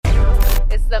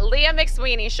the Leah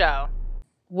McSweeney Show.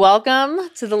 Welcome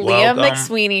to the Leah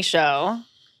McSweeney Show.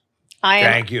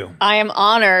 Thank you. I am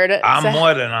honored. I'm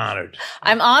more than honored.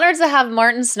 I'm honored to have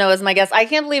Martin Snow as my guest. I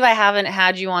can't believe I haven't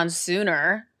had you on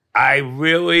sooner. I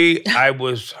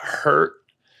was hurt,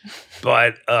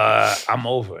 but I'm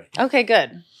over it. Okay,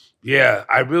 good. Yeah,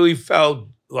 I really felt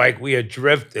like we had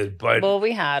drifted, but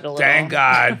we had a little. Thank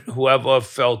God, whoever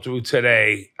fell through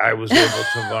today, I was able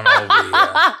to run over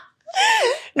here.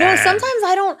 No, sometimes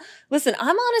I don't. Listen,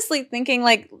 I'm honestly thinking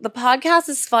like the podcast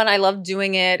is fun. I love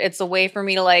doing it. It's a way for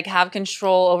me to like have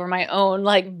control over my own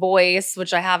like voice,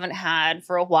 which I haven't had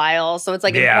for a while. So it's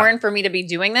like important for me to be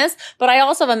doing this. But I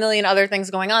also have a million other things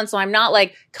going on. So I'm not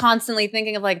like constantly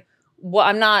thinking of like, what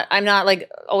I'm not like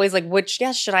always like, which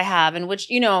guest should I have? And which,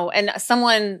 and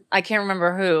someone, I can't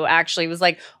remember who actually was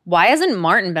like, why hasn't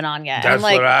Martin been on yet? That's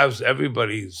like, what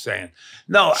everybody's saying.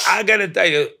 No, I got to tell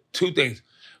you two things.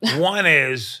 One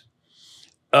is,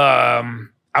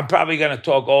 I'm probably going to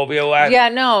talk over you a lot. Yeah,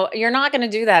 no, you're not going to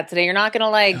do that today. You're not going to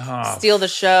like steal the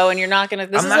show, and you're not going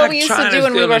to. This is what we used to do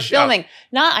when we were filming.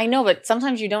 I know, but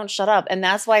sometimes you don't shut up, and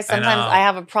that's why sometimes I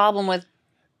have a problem with.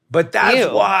 But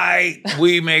that's why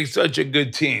we make such a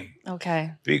good team.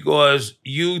 Okay. Because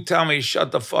you tell me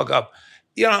shut the fuck up,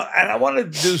 and I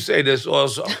wanted to say this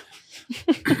also.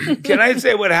 Can I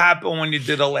say what happened when you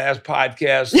did the last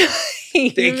podcast?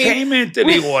 They came into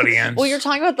the audience. Well, you're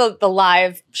talking about the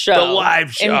live show. The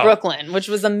live show. In Brooklyn, which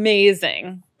was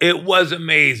amazing. It was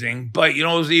amazing. But it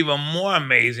was even more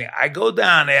amazing. I go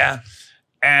down there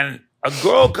and a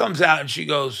girl comes out and she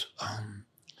goes,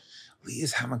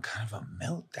 Leah's having kind of a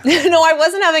meltdown. No, I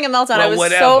wasn't having a meltdown.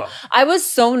 Well, I was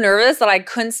so nervous that I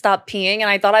couldn't stop peeing and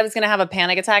I thought I was going to have a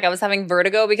panic attack. I was having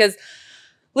vertigo because,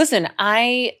 listen,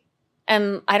 I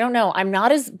don't know. I'm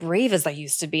not as brave as I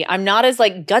used to be. I'm not as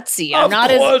like gutsy. I'm not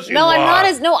I'm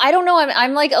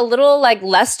like a little like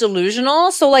less delusional.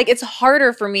 So like it's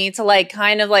harder for me to like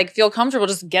kind of like feel comfortable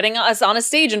just getting us on a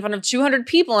stage in front of 200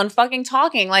 people and fucking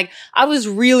talking. Like I was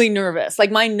really nervous. Like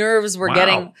my nerves were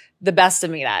getting the best of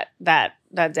me that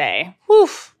day. Whew.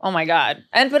 Oh my God.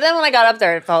 But then when I got up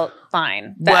there, it felt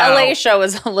fine. The LA show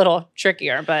was a little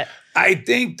trickier, but I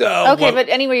think though. Okay, but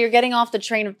anyway, you're getting off the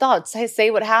train of thought. Say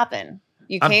what happened.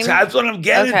 You came. That's what I'm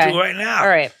getting to right now. All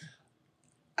right.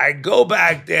 I go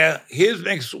back there. Here's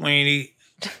McSweeney.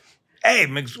 Hey,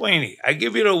 McSweeney, I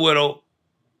give you the little.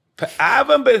 I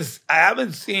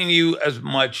haven't seen you as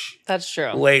much. That's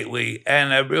true. Lately,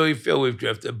 and I really feel we've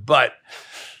drifted. But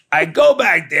I go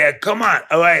back there. Come on,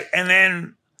 all right, and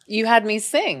then you had me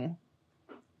sing.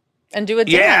 And do a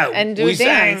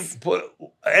dance.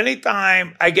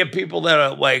 Anytime I get people that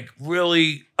are like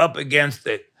really up against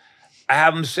it, I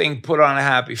have them sing "Put on a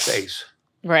Happy Face."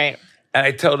 Right. And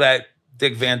I tell that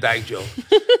Dick Van Dyke joke.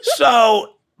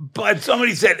 But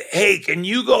somebody said, "Hey, can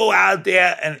you go out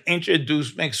there and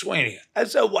introduce McSweeney?" I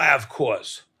said, "Why, of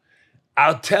course.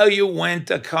 I'll tell you when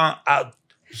to come out.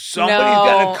 Somebody's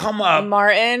going to come up."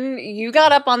 Martin, you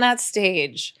got up on that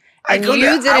stage. And you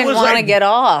didn't want to like, get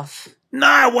off. No,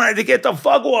 I wanted to get the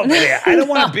fuck off of there. I didn't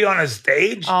want to be on a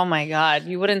stage. Oh my God,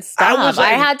 you wouldn't stop. I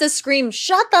had to scream,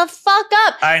 "Shut the fuck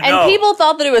up." I know. And people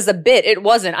thought that it was a bit. It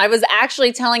wasn't. I was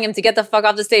actually telling him to get the fuck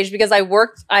off the stage because I had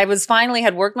worked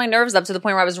my nerves up to the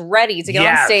point where I was ready to get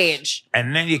on stage.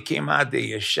 And then you came out there,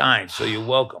 you shined, so you're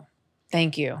welcome.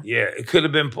 Thank you. Yeah, it could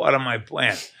have been part of my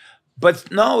plan.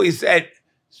 But no, he said,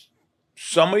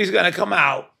 somebody's going to come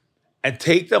out and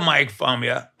take the mic from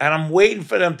you, and I'm waiting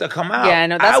for them to come out. Yeah,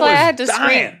 no, that's why I had to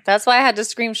scream. That's why I had to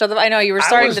scream. Shut the. I know you were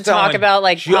starting to talk about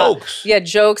like jokes.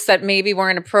 Jokes that maybe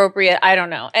weren't appropriate. I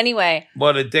don't know. Anyway,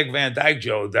 well, the Dick Van Dyke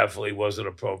joke definitely wasn't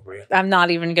appropriate. I'm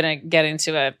not even gonna get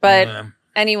into it, but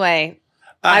anyway,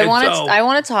 I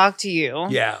want to talk to you.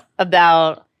 Yeah.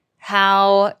 About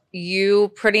how you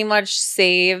pretty much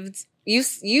saved.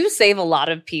 You save a lot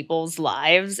of people's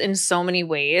lives in so many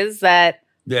ways that.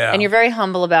 Yeah. And you're very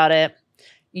humble about it.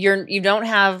 You don't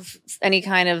have any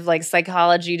kind of like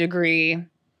psychology degree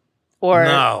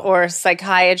or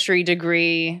psychiatry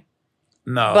degree.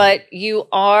 No. But you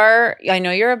are, I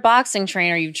know you're a boxing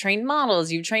trainer. You've trained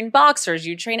models, you've trained boxers,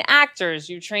 you train actors,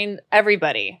 you train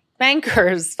everybody.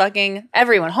 Bankers, fucking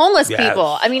everyone. Homeless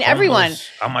people. I mean, everyone.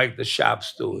 I'm like the shop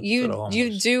steward. You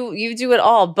do it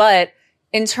all, but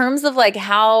in terms of like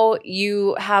how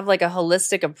you have like a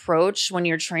holistic approach when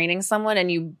you're training someone and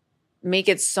you make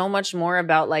it so much more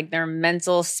about like their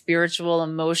mental, spiritual,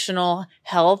 emotional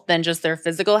health than just their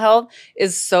physical health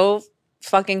is so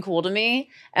fucking cool to me.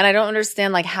 And I don't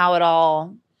understand like how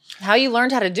you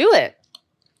learned how to do it.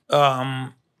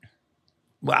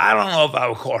 Well, I don't know if I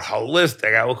would call it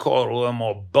holistic. I would call it a little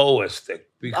more ballistic.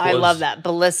 I love that.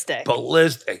 Ballistic.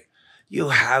 you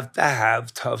have to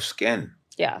have tough skin.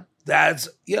 Yeah. That's,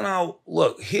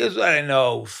 look, here's what I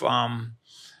know from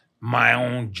my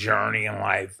own journey in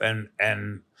life. And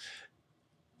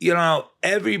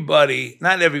everybody,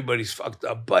 not everybody's fucked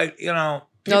up, but, no,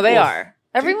 they are.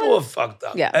 Everyone? People are fucked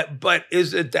up. Yeah. But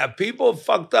is it that people are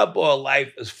fucked up or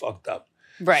life is fucked up?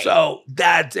 Right. So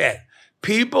that's it.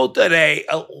 People today,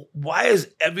 why is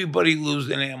everybody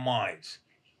losing their minds?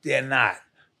 They're not.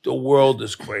 The world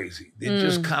is crazy. They're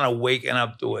just kind of waking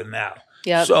up to it now.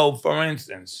 Yep. So, for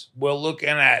instance, we're looking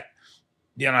at,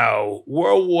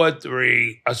 World War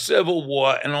III, a civil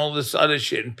war, and all this other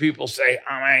shit, and people say,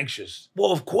 I'm anxious.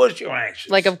 Well, of course you're anxious.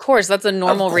 Like, of course, that's a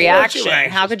normal reaction.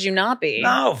 How could you not be?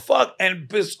 No, fuck. And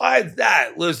besides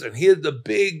that, listen, here's the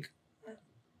big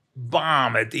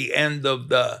bomb at the end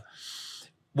of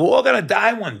we're all going to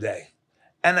die one day.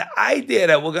 And the idea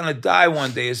that we're going to die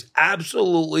one day is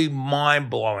absolutely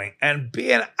mind-blowing. And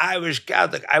being Irish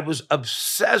Catholic, I was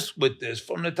obsessed with this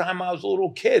from the time I was a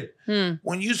little kid.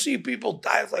 When you see people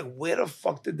die, it's like, where the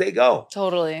fuck did they go?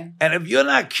 Totally. And if you're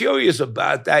not curious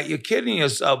about that, you're kidding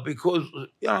yourself because,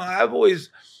 I've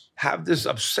always have this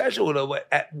obsession with it.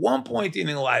 At one point in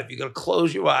your life, you're going to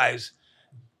close your eyes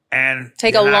and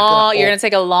you're going to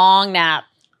take a long nap.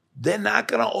 They're not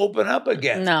going to open up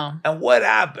again. No. And what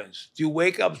happens? Do you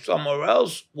wake up somewhere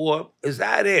else, or is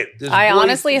that it? I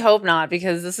honestly hope not,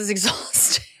 because this is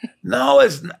exhausting. No,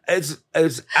 it's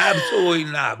absolutely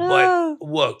not. But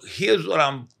look, here's what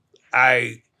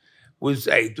I would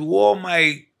say. Through all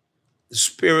my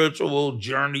spiritual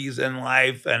journeys in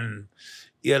life and,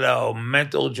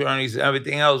 mental journeys and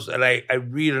everything else, that I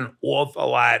read an awful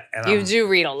lot. And you do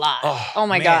read a lot. Oh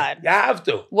my man, God. You have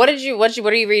to. What are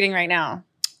you reading right now?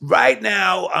 Right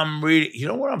now, I'm reading. You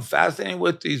know what I'm fascinated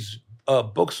with? These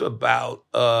books about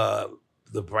the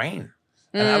brain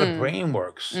and how the brain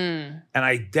works and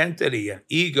identity and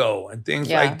ego and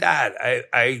things like that.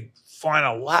 I find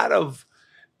a lot of,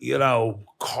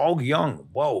 Carl Jung.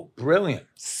 Whoa, brilliant.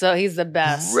 So he's the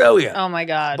best. Brilliant. Oh my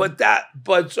God.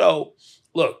 So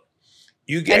look,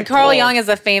 you get. And Carl Jung is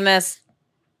a famous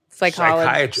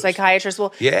psychiatrist.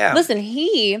 Well, yeah. Listen,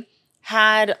 he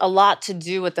had a lot to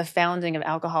do with the founding of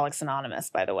Alcoholics Anonymous,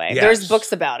 by the way. Yes. There's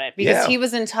books about it because he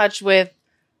was in touch with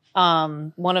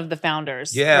one of the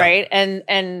founders, right?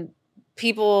 And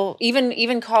people,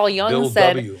 even Carl Jung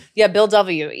said, Bill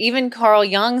W. Even Carl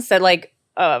Jung said,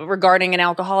 regarding an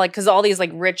alcoholic, because all these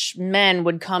rich men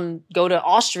would go to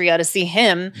Austria to see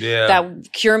him, that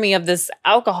cure me of this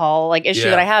alcohol issue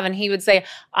that I have, and he would say,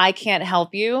 I can't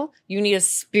help you. You need a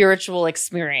spiritual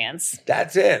experience.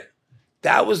 That's it.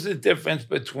 That was the difference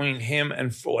between him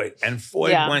and Freud. And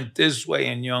Freud went this way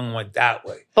and Jung went that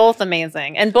way. Both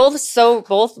amazing. And both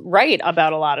right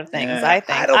about a lot of things, I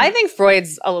think. I think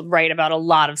Freud's right about a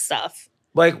lot of stuff.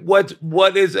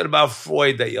 What is it about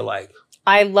Freud that you like?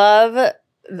 I love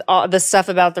the stuff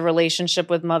about the relationship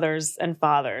with mothers and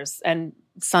fathers and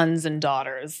sons and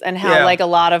daughters, and how a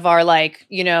lot of our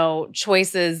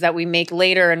choices that we make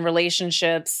later in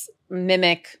relationships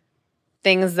mimic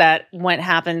things that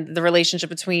happened, the relationship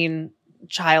between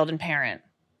child and parent.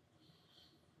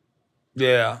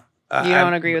 Yeah. You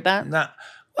don't agree with that? No.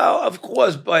 Well, of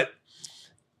course, but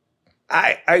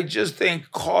I just think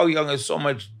Carl Jung is so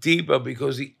much deeper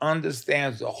because he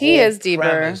understands the whole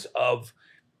premise of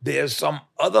there's some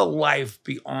other life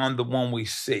beyond the one we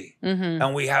see. Mm-hmm.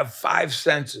 And we have 5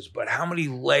 senses, but how many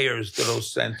layers do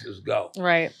those senses go?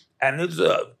 Right. And this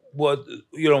is what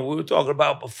we were talking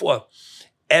about before.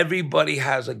 Everybody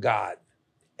has a God.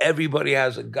 Everybody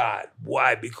has a God.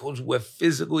 Why? Because we're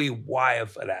physically wired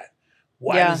for that.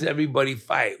 Why does everybody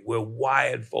fight? We're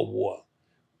wired for war.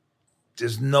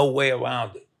 There's no way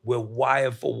around it. We're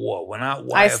wired for war. We're not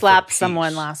wired for peace. I slapped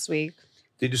someone last week.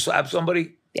 Did you slap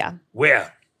somebody? Yeah.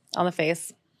 Where? On the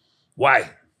face.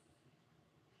 Why?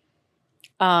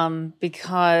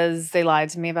 Because they lied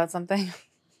to me about something.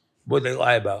 What did they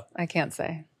lie about? I can't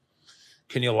say.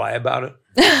 Can you lie about it?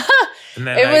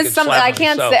 It was something I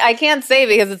can't say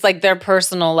because it's their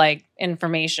personal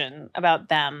information about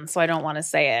them, so I don't want to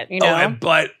say it.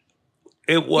 But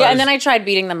it was. Yeah, and then I tried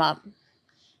beating them up.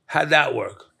 How'd that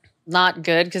work? Not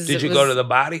good because. Did you go to the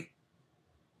body?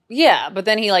 Yeah, but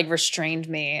then he restrained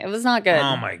me. It was not good.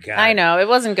 Oh my God! I know it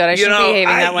wasn't good. I shouldn't be behaving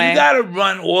that way. You got to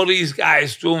run all these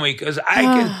guys through me because I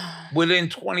can within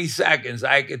 20 seconds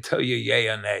I could tell you yay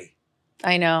or nay.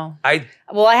 I know. I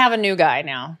have a new guy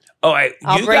now. All right.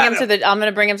 I'm going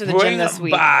to bring him to the gym this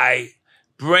week.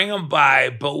 Bring him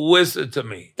by, but listen to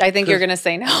me. I think you're going to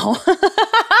say no.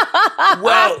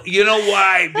 Well, you know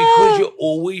why? Because you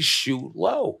always shoot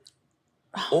low.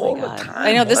 All the time.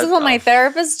 I know. This is what my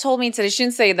therapist told me today. She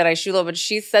didn't say that I shoot low, but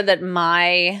she said that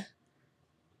my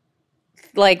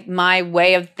like my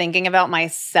way of thinking about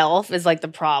myself is like the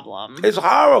problem. It's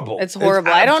horrible. It's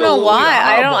horrible. I don't know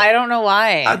why. Horrible. I don't know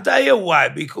why. I'll tell you why.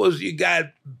 Because you got,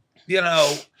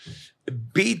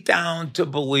 beat down to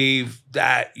believe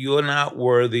that you're not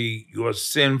worthy, you're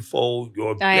sinful,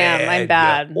 you're bad. I'm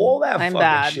bad. All that I'm fucking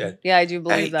bad. shit. Yeah, I do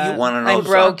believe that. You want to know I'm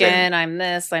broken. something? I'm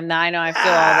this. I'm that. I know. I feel all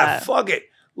that. Fuck it.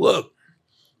 Look,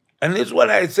 and this is what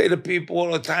I say to people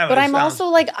all the time. But I'm also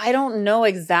like, I don't know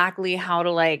exactly how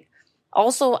to like.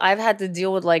 Also, I've had to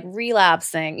deal with like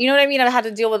relapsing. You know what I mean? I've had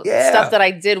to deal with stuff that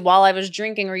I did while I was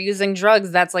drinking or using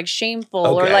drugs that's like shameful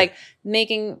or like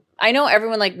making. I know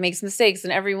everyone like makes mistakes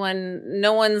and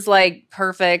no one's like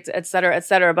perfect, et cetera, et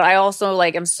cetera. But I also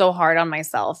like am so hard on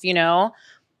myself,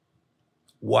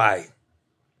 Why?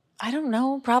 I don't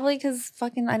know. Probably because I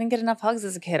didn't get enough hugs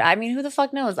as a kid. I mean, who the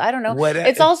fuck knows? I don't know.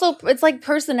 It's like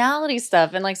personality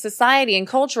stuff and like society and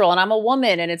cultural. And I'm a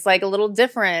woman and it's like a little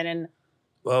different and.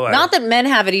 Well, not that men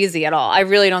have it easy at all. I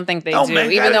really don't think they do.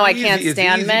 Even though I can't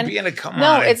stand men.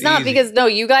 No, it's not because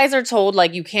you guys are told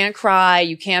like you can't cry,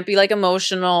 you can't be like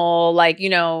emotional, like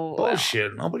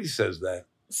bullshit. Nobody says that.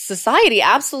 Society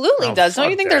absolutely does.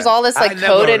 Don't you think there's all this like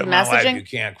coded messaging? You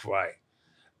can't cry.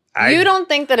 You don't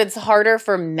think that it's harder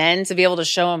for men to be able to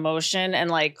show emotion and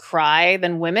like cry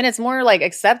than women? It's more like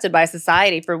accepted by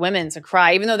society for women to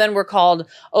cry, even though then we're called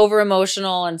over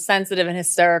emotional and sensitive and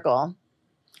hysterical.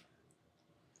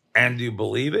 And do you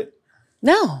believe it?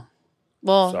 No.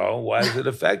 Well, so why does it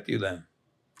affect you then?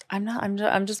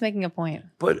 I'm just making a point.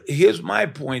 But here's my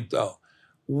point though.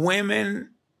 Women,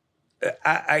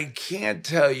 I can't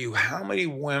tell you how many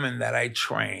women that I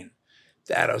train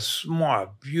that are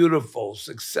smart, beautiful,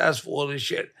 successful, all this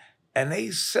shit, and they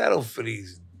settle for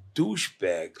these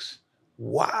douchebags.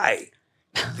 Why?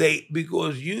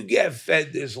 Because you get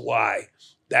fed this lie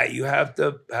that you have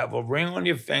to have a ring on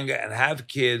your finger and have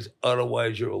kids,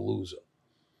 otherwise you're a loser.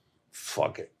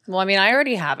 Fuck it. Well, I mean, I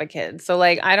already have a kid, so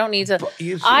like I don't need to.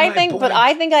 I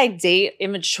think I date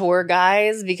immature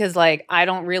guys because like I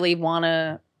don't really want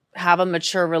to have a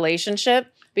mature relationship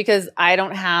because I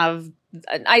don't have.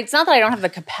 It's not that I don't have the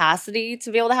capacity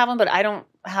to be able to have them, but I don't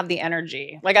have the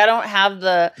energy. Like I don't have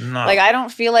the like I don't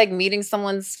feel like meeting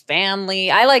someone's family.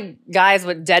 I like guys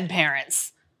with dead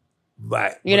parents.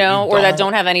 Right. Or that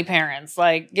don't have any parents.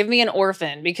 Like, give me an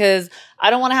orphan because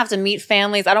I don't want to have to meet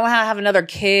families. I don't want to have another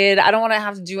kid. I don't want to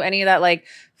have to do any of that, like,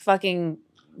 fucking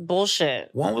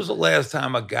bullshit. When was the last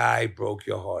time a guy broke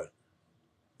your heart?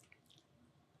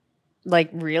 Like,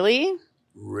 really?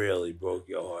 Really broke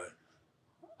your heart?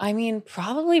 I mean,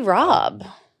 probably Rob.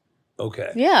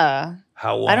 Okay. Yeah.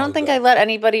 How long? I don't think I let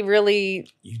anybody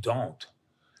really. You don't.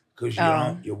 Because you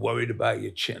don't. You're worried about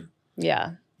your chin.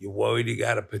 Yeah. You're worried you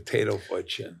got a potato for a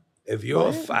chin. If you're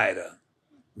a fighter,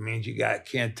 it means you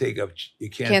can't take a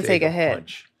hit.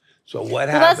 Punch. So what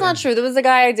happened? That's not true. There was a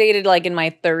guy I dated like in my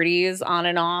 30s on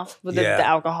and off with the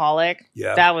alcoholic.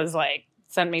 Yeah. That was like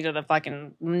sent me to the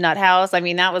fucking nut house. I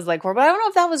mean, that was like horrible. But I don't know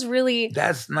if that was really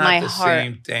That's not the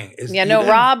same thing.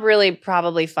 Rob really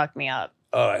probably fucked me up.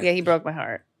 All right. Yeah, he broke my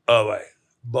heart. All right.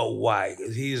 But why?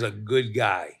 Because he's a good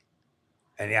guy.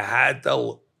 And you had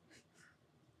to...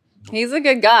 He's a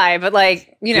good guy, but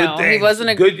like, he wasn't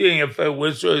a good thing if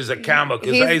Whistler is a camera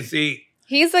because I see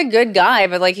he's a good guy,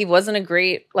 but like he wasn't a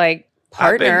great like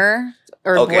partner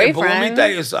or boyfriend. But let me tell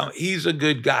you something. He's a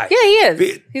good guy. Yeah, he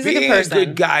is. He's a good person. Being a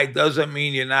good guy doesn't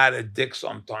mean you're not a dick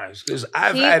sometimes. Because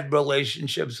I've had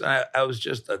relationships and I was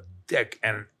just a dick,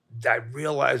 and I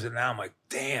realize it now. I'm like,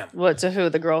 damn. What, to who?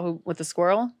 The girl with the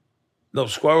squirrel? No,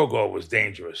 Squirrel Girl was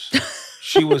dangerous.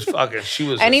 She was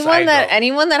anyone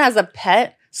that has a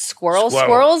pet.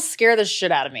 Squirrels scare the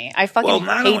shit out of me. I fucking hate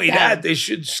not only them. that, they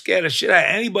should scare the shit out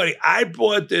of anybody. I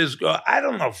bought this girl. I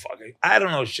don't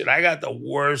know shit. I got the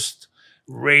worst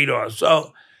radar.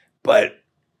 So, but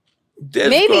this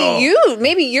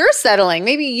maybe you're settling.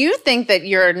 Maybe you think that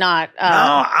you're not.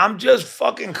 No, I'm just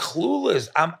fucking clueless.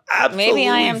 I'm absolutely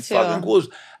fucking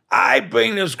clueless. I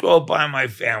bring this girl by my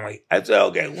family. I say,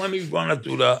 okay, let me run her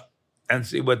through and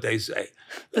see what they say.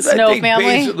 The Snow family?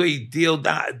 Basically, deep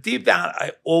down,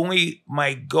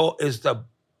 my goal is to,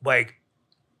 like,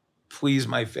 please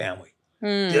my family.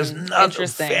 There's nothing.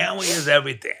 Family is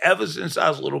everything. Ever since I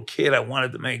was a little kid, I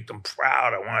wanted to make them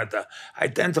proud. I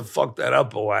tend to fuck that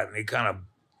up a lot, and they kind of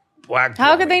blackball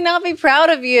How could they not be proud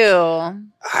of you?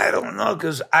 I don't know,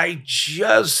 because I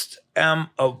just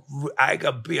I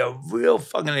could be a real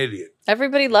fucking idiot.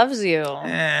 Everybody loves you.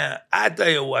 Yeah, I tell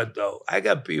you what, though. I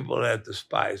got people that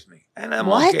despise me, and I'm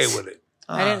okay with it.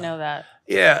 I didn't know that.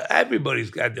 Yeah,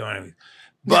 everybody's got their enemies.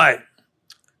 But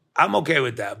I'm okay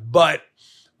with that. But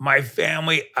my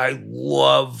family, I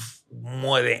love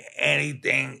more than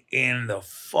anything in the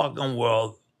fucking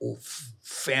world,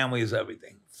 family is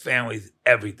everything. Family is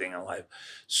everything in life.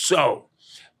 So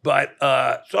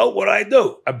what I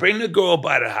do, I bring the girl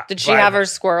by the house. Did she have her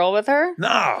squirrel with her?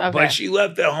 No, Okay. but she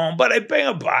left at home. But I bring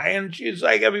her by, and she's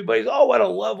like, everybody's, oh, what a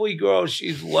lovely girl.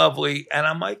 She's lovely. And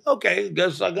I'm like, okay, I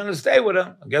guess I'm going to stay with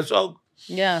her. I guess I'll.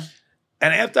 Yeah.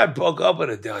 And after I broke up with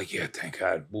her, they're like, yeah, thank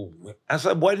God. I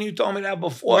said, why didn't you tell me that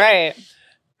before? Right.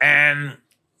 And,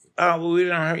 we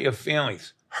didn't hurt your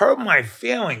feelings. Hurt my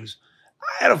feelings?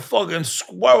 I had a fucking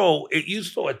squirrel. It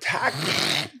used to attack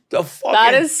me. The fucking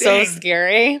That is thing, so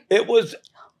scary. It was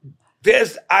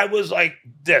this. I was like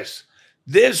this.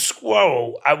 This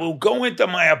squirrel, I will go into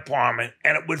my apartment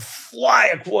and it would fly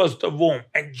across the room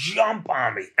and jump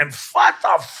on me. And what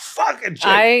the fucking shit?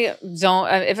 I don't.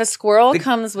 If a squirrel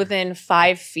comes within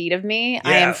 5 feet of me,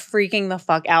 I am freaking the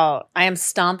fuck out. I am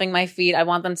stomping my feet. I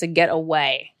want them to get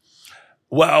away.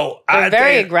 Well, they're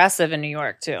very aggressive in New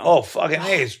York too. Oh, fucking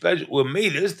hey, especially with me,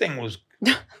 this thing was.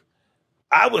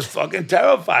 I was fucking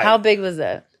terrified. How big was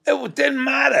it? It didn't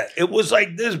matter. It was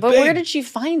like this big. But where did she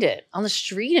find it? On the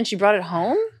street, and she brought it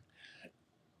home?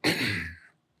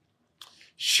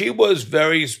 She was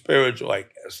very spiritual, I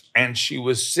guess. And she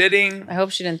was sitting. I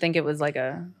hope she didn't think it was like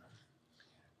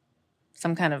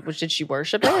some kind of, did she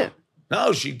worship it?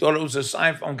 No, she thought it was a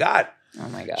sign from God. Oh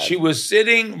my God. She was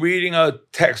sitting reading a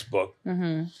textbook,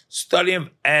 studying,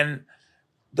 and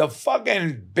the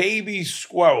fucking baby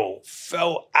squirrel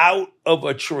fell out of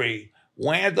a tree,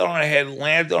 landed on her head,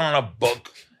 landed on a book,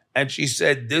 and she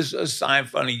said, this is a sign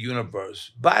from the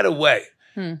universe. By the way,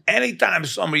 anytime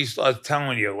somebody starts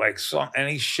telling you like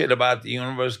any shit about the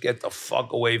universe, get the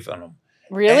fuck away from them.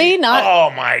 Really?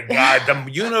 Oh my God,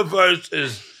 the universe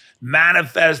is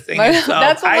manifesting itself.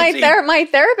 That's what my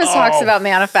therapist talks about,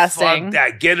 manifesting. Fuck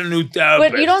that. Get a new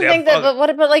therapist. But you don't think that,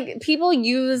 but like people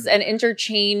use and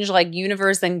interchange like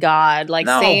universe and God. Like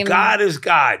no, God is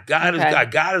God. God is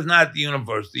God. God is not the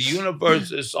universe. The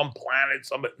universe is some planet,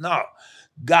 no.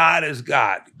 God is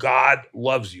God. God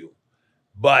loves you.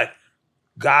 But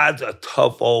God's a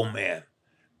tough old man.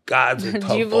 God's a tough old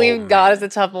man. Do you believe God is a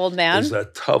tough old man? He's a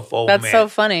tough old man. That's so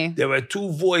funny. There are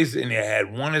two voices in your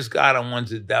head. One is God and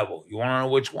one's the devil. You want to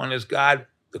know which one is God?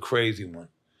 The crazy one.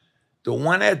 The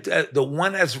one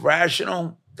that's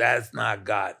rational, that's not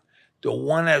God. The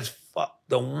one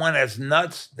that's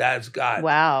nuts, that's God.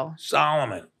 Wow.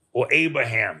 Solomon or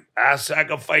Abraham. I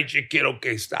sacrifice your kid.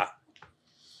 Okay, stop.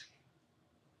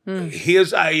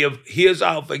 Here's how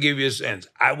I'll forgive your sins.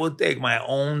 I will take my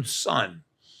own son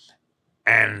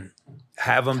and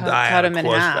have him die on a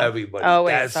cross for everybody. Oh,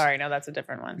 wait, sorry. No, that's a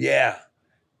different one. Yeah.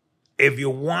 If you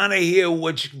want to hear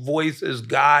which voice is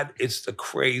God, it's the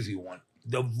crazy one.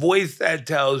 The voice that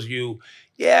tells you,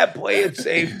 yeah, play it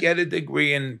safe, get a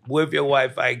degree, and live your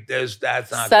life like this,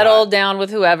 that's not Settle God. down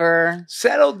with whoever.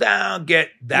 Settle down, that's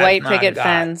white not picket God.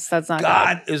 Fence, that's not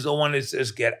God. God is the one that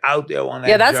says get out there on that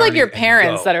Yeah, that's like your journey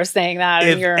parents that are saying that.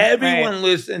 If everyone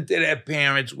listened to their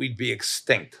parents, we'd be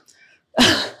extinct.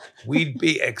 We'd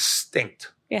be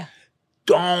extinct. Yeah.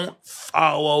 Don't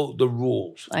follow the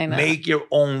rules. I know. Make your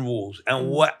own rules. And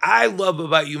what I love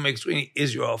about you, McSweeney,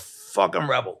 is you're a fucking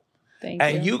rebel. Thank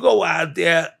and you go out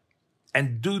there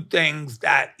and do things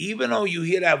that, even though you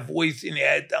hear that voice in your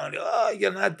head telling you, oh,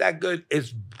 you're not that good,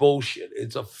 it's bullshit.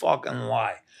 It's a fucking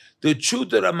lie. The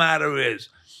truth of the matter is,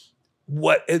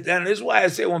 and this is why I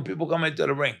say when people come into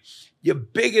the ring, your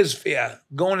biggest fear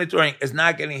going into the ring is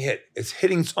not getting hit. It's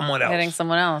hitting someone else. Hitting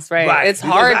someone else, right. It's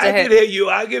hard to hit. I could hit you.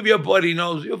 I'll give you a bloody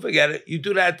nose. You'll forget it. You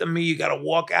do that to me, you got to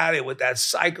walk out of here with that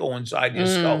psycho inside your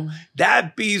skull.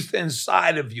 That beast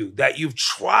inside of you that you've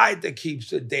tried to keep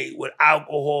sedate with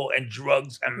alcohol and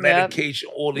drugs and medication,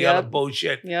 all the other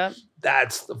bullshit,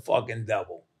 that's the fucking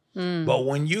devil. But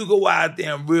when you go out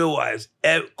there and realize,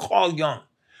 Carl Jung,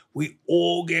 we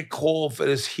all get called for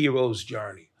this hero's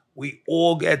journey. We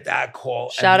all get that call.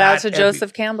 Shout out to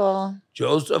Joseph Campbell.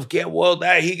 Joseph Campbell,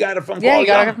 he got it from Carl Jung. Yeah, he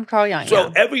got it from Carl Jung.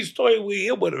 So every story we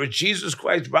hear, whether it's Jesus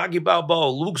Christ, Rocky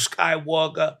Balboa, Luke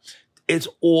Skywalker, it's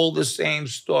all the same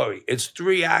story. It's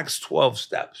 3 acts, 12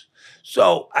 steps.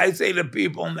 So I say to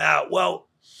people now, well,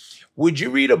 would you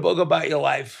read a book about your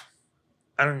life?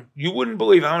 And you wouldn't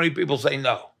believe how many people say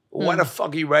no. Well, why the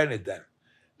fuck are you writing it then?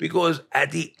 Because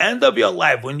at the end of your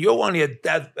life, when you're on your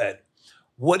deathbed,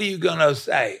 what are you going to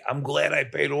say? I'm glad I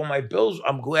paid all my bills.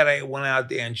 I'm glad I went out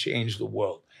there and changed the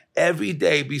world. Every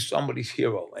day be somebody's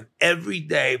hero. And every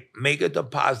day make a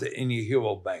deposit in your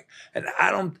hero bank. And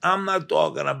I'm not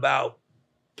talking about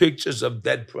pictures of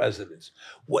dead presidents.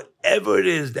 Whatever it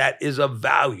is that is of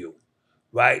value,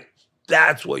 right?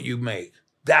 That's what you make.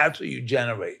 That's what you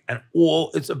generate. And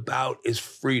all it's about is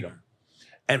freedom.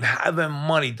 And having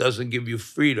money doesn't give you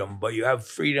freedom, but you have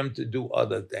freedom to do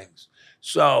other things.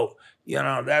 So,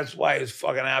 that's why it's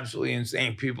fucking absolutely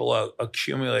insane. People are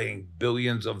accumulating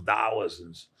billions of dollars.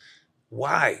 And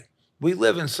why? We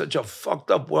live in such a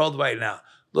fucked up world right now.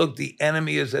 Look, the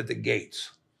enemy is at the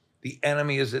gates. The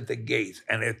enemy is at the gates,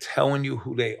 and they're telling you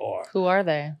who they are. Who are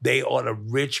they? They are the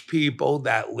rich people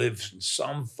that live in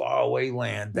some faraway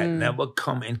land that never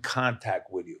come in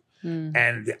contact with you.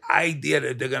 And the idea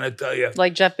that they're going to tell you...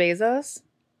 Like Jeff Bezos?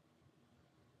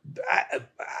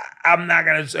 I'm not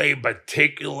going to say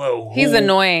particular who. He's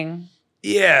annoying.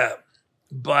 Yeah,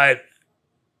 but,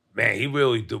 man, he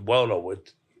really did well, though,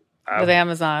 with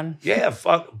Amazon. Yeah,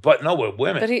 but no, with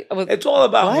women. But it's all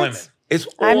about women. It's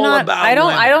all about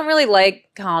women. I don't really like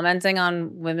commenting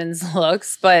on women's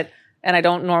looks, and I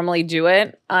don't normally do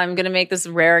it. I'm going to make this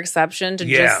rare exception to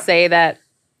just say that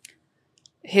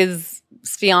his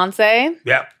fiance,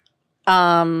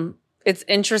 it's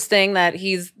interesting that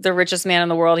he's the richest man in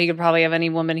the world. He could probably have any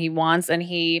woman he wants, and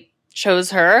he chose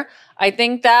her. I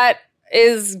think that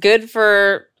is good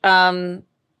for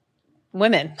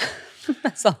women.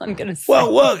 That's all I'm going to say.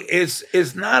 Well, look,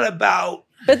 it's not about...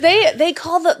 But they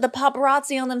call the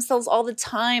paparazzi on themselves all the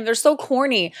time. They're so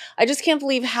corny. I just can't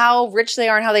believe how rich they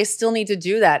are and how they still need to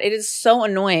do that. It is so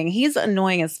annoying. He's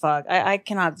annoying as fuck. I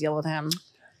cannot deal with him.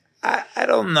 I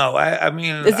don't know. I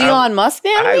mean... Is Elon Musk the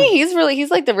enemy?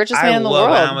 He's like the richest man in the world.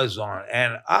 I love Amazon.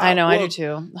 And I know, I do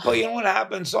too. But you know what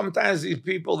happens? Sometimes these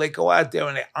people, they go out there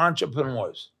and they're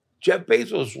entrepreneurs. Jeff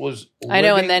Bezos was living... I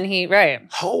know, and then he... Right.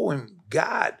 Oh,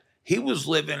 God. He was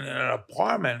living in an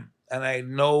apartment, and I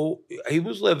know he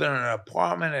was living in an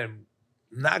apartment and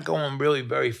not going really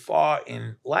very far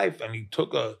in life. And he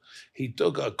took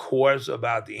a course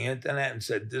about the internet and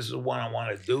said, "This is what I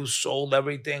want to do." Sold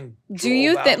everything. Do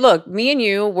you think? Look, me and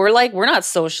you, we're not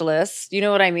socialists. You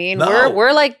know what I mean? No.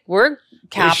 We're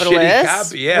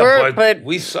capitalists. But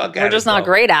we suck at it. We're just not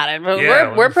great at it. But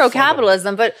we're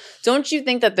pro-capitalism. But don't you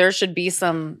think that there should be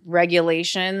some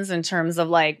regulations in terms of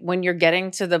like when you're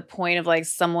getting to the point of like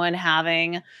someone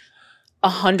having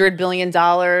 $100 billion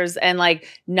and like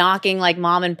knocking like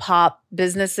mom and pop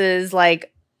businesses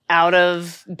like out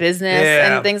of business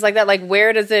and things like that? Like,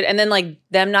 where does it, and then like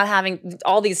them not having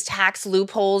all these tax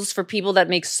loopholes for people that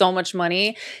make so much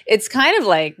money. It's kind of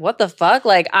like, what the fuck?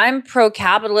 Like, I'm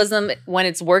pro-capitalism when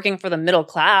it's working for the middle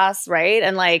class, right?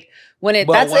 And like when it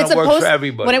works for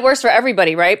everybody. When it works for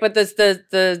everybody, right? But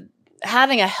the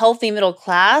having a healthy middle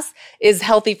class is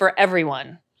healthy for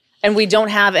everyone. And we don't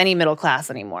have any middle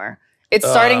class anymore. It's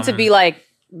starting to be like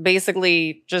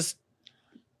basically just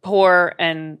poor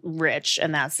and rich,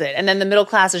 and that's it. And then the middle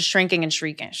class is shrinking and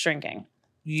shrinking.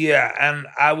 Yeah, and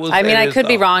I could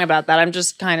be wrong about that. I'm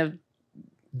just kind of...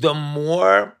 The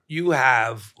more you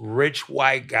have rich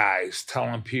white guys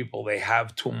telling people they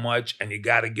have too much and you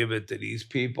got to give it to these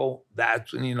people,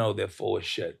 that's when you know they're full of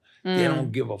shit. They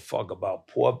don't give a fuck about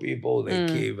poor people. They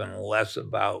care even less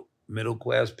about middle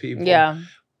class people. Yeah.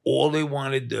 All they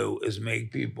want to do is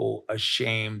make people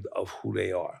ashamed of who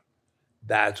they are.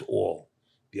 That's all.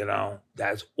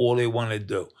 That's all they want to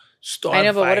do. I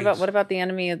know, but what about the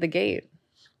enemy at the gate?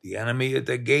 The enemy at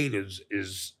the gate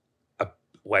is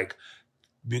like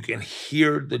you can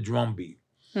hear the drumbeat.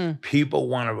 People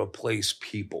want to replace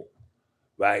people,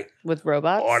 right? With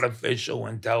robots, artificial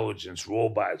intelligence,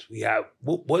 robots. We have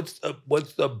what's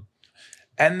the,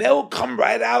 and they'll come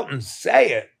right out and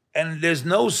say it. And there's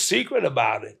no secret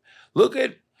about it. Look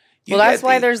at... that's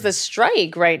why there's the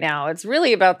strike right now. It's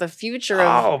really about the future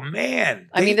of... Oh, man.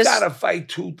 They got to fight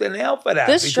tooth and nail for that.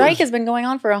 This strike has been going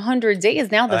on for 100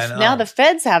 days. Now the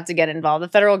feds have to get involved, the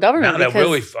federal government. Now they'll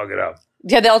really fuck it up.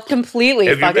 Yeah, they'll completely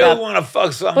fuck it up. If you really want to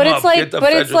fuck something up, get the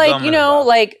federal government involved.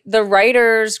 Like the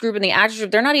writers group and the actors group,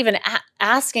 they're not even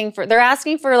asking for... They're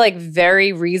asking for like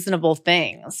very reasonable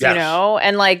things, you know?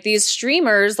 And like these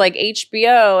streamers like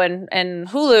HBO and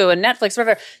Hulu and Netflix,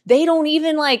 whatever, they don't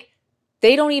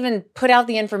even put out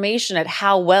the information at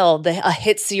how well a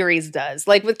hit series does.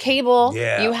 Like with cable,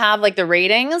 you have like the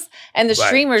ratings, and the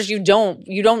streamers, you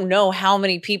don't know how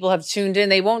many people have tuned in.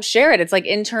 They won't share it. It's like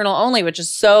internal only, which is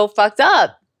so fucked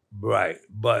up. Right.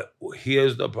 But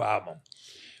here's the problem.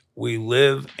 We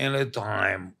live in a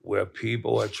time where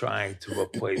people are trying to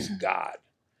replace God.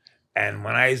 And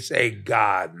when I say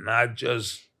God, not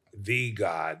just the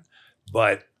God,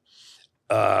 but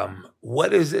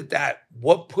what is it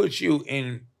what puts you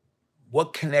in,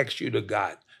 what connects you to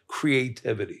God?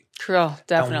 Creativity. True,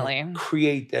 definitely.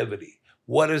 Creativity.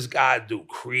 What does God do?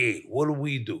 Create. What do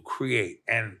we do? Create.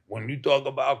 And when you talk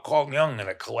about Carl Jung and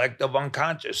a collective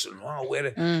unconscious and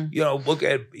look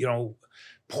at,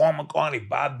 Paul McCartney,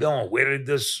 Bob Dylan, where did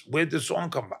this song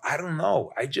come from? I don't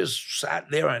know. I just sat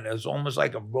there and it's almost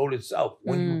like it wrote itself.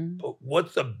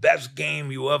 What's the best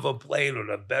game you ever played or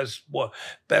the best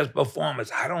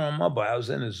performance? I don't remember. I was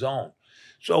in the zone.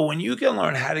 So when you can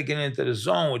learn how to get into the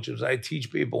zone, which is I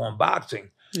teach people in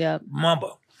boxing, remember,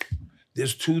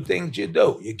 there's two things you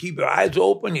do. You keep your eyes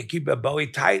open, you keep your belly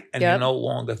tight, and you're no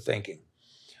longer thinking.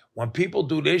 When people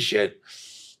do this shit,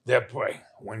 they're prey.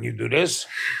 When you do this,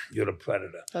 you're the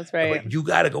predator. That's right. But you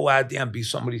got to go out there and be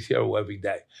somebody's hero every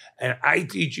day. And I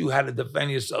teach you how to defend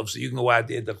yourself so you can go out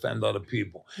there and defend other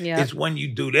people. Yeah. It's when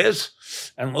you do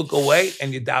this and look away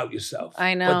and you doubt yourself.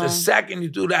 I know. But the second you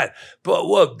do that, but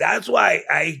look, that's why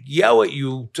I yell at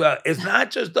you. It's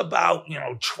not just about,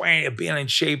 training, being in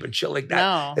shape and shit like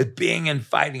that. No. It's being in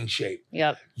fighting shape.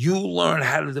 Yep. You learn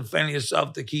how to defend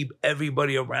yourself to keep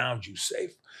everybody around you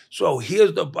safe. So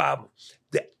here's the problem.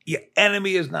 Your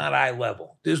enemy is not eye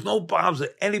level. There's no problems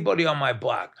with anybody on my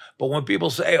block. But when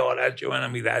people say, oh, that's your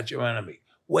enemy, that's your enemy.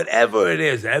 Whatever it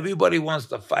is, everybody wants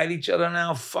to fight each other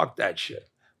now. Fuck that shit.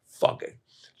 Fuck it.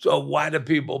 So why do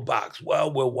people box?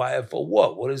 Well, we're wired for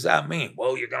what? What does that mean?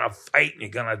 Well, you're going to fight and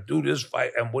you're going to do this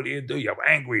fight. And what do? You're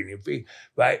angry in your feet,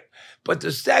 right? But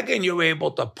the second you're able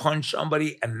to punch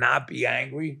somebody and not be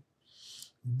angry,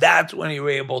 that's when you're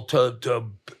able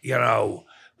to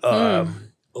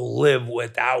live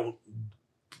without,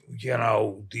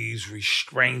 these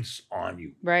restraints on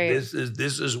you. Right.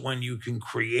 This is when you can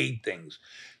create things.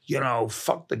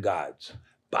 Fuck the gods.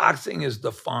 Boxing is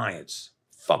defiance.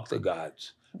 Fuck the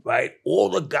gods. Right? All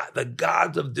the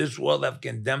gods of this world have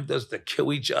condemned us to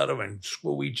kill each other and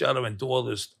screw each other and do all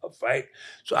this stuff, right?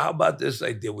 So how about this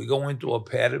idea? We go into a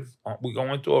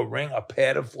ring, a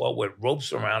padded floor with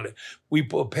ropes around it. We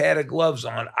put padded gloves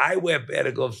on. I wear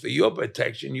padded gloves for your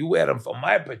protection. You wear them for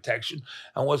my protection.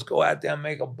 And let's go out there and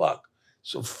make a buck.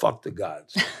 So fuck the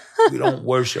gods. We don't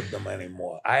worship them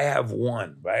anymore. I have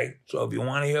one, right? So if you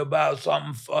want to hear about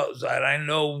something that I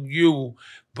know you,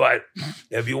 but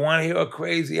if you want to hear a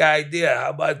crazy idea,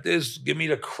 how about this? Give me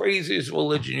the craziest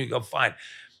religion you can find.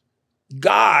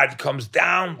 God comes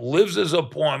down, lives as a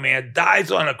poor man, dies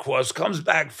on a cross, comes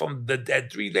back from the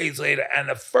dead 3 days later, and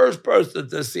the first person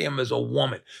to see him is a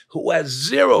woman who has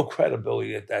zero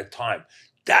credibility at that time.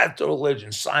 That's the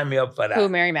religion. Sign me up for that. Who,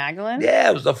 Mary Magdalene? Yeah,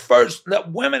 it was the first.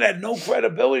 Women had no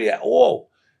credibility at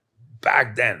all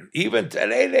back then. Even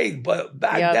today, but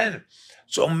back then.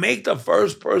 So make the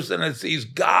first person that sees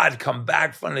God come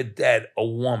back from the dead a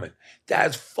woman.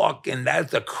 That's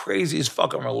the craziest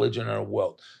fucking religion in the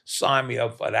world. Sign me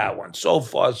up for that one. So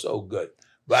far, so good.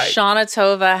 Right? Shana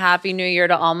Tova, Happy New Year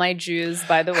to all my Jews,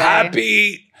 by the way.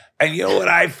 Happy. And you know what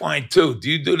I find too? Do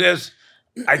you do this?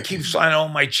 I keep signing all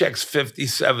my checks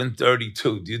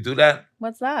 5732. Do you do that?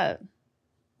 What's that?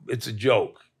 It's a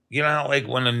joke. You know how like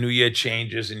when the new year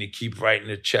changes and you keep writing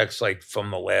the checks like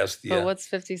from the last year? But what's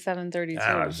 5732?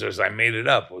 I don't know, I made it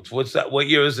up. What's that? What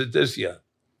year is it this year?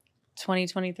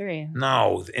 2023.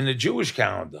 No, in the Jewish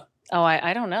calendar. Oh,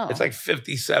 I don't know. It's like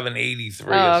 5783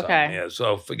 or okay. something. Yeah,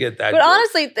 so forget that. But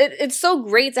honestly, it's so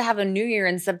great to have a new year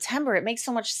in September. It makes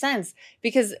so much sense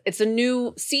because it's a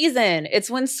new season.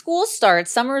 It's when school starts.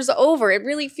 Summer's over. It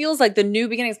really feels like the new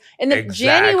beginnings. And the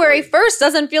January 1st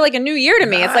doesn't feel like a new year to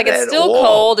me. It's like it's still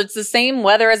cold. It's the same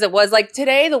weather as it was. Like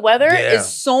today, the weather is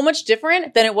so much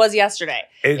different than it was yesterday.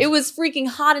 It was freaking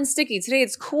hot and sticky. Today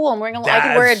it's cool. I can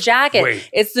wear a jacket. Great.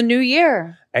 It's the new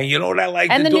year. And you know what I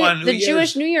like to do on New Year's? The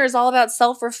Jewish New Year is all about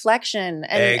self-reflection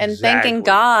and thanking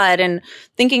God and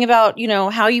thinking about,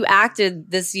 how you acted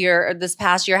this year or this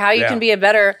past year, how you can be a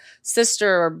better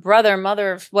sister or brother,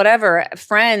 mother, whatever,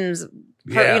 friends,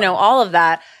 all of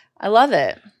that. I love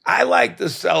it. I like to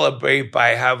celebrate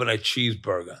by having a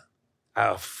cheeseburger.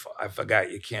 I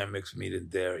forgot you can't mix meat and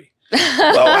dairy.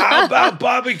 Well, how about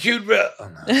barbecued ribs?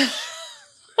 Oh, no.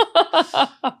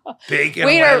 Bacon.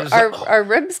 Wait, are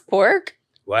ribs pork?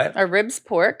 What? Are ribs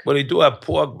pork? Well, they do have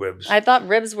pork ribs. I thought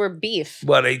ribs were beef.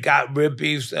 Well, they got rib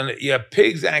beefs, and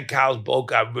pigs and cows both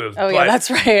got ribs. Oh, yeah, that's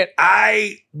right.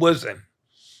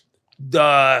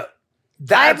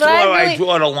 That's where I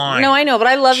draw the line. No, I know, but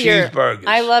I love cheeseburgers.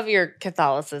 I love your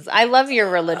Catholicism. I love your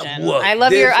religion. I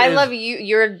love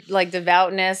your like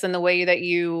devoutness and the way that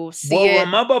you see it. Well,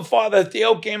 remember Father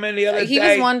Theo came in the other day? He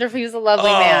was wonderful. He was a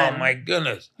lovely man. Oh my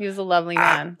goodness. He was a lovely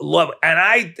man. I love it. And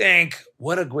I think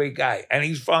what a great guy. And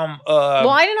he's from well,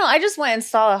 I don't know. I just went and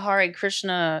saw a Hare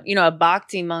Krishna, a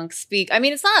Bhakti monk speak. I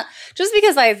mean, it's not just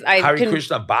because I Hare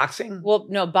Krishna boxing? Well,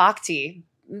 no, Bhakti.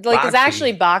 Like it's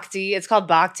actually Bhakti. It's called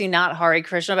Bhakti, not Hare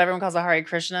Krishna. But everyone calls it Hare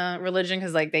Krishna religion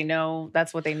because like they know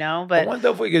that's what they know. But I wonder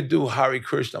if we could do Hare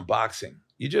Krishna boxing.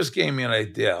 You just gave me an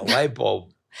idea. A light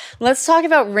bulb. Let's talk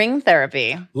about ring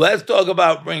therapy. Let's talk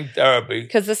about ring therapy.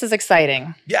 Because this is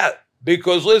exciting. Yeah,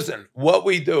 because listen, what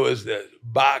we do is that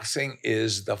boxing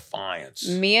is defiance.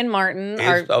 Me and Martin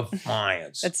It's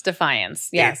defiance. It's defiance.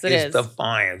 Yes, it is. It's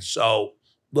defiance. So,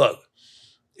 look,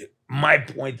 my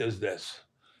point is this.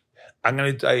 I'm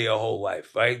going to tell you your whole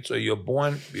life, right? So you're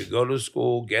born, you go to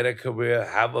school, get a career,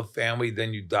 have a family,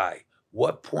 then you die.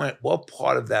 What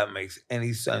part of that makes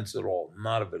any sense at all?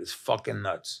 None of it. It's fucking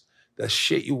nuts. The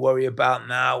shit you worry about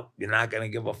now, you're not going to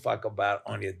give a fuck about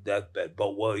on your deathbed.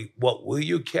 But what will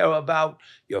you care about?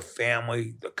 Your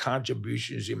family, the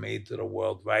contributions you made to the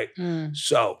world, right?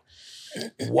 So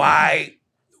why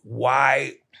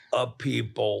are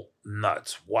people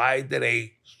nuts? Why do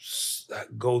they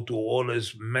go through all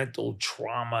this mental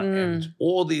trauma and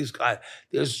all these guys?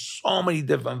 There's so many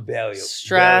different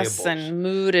stress and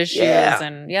mood issues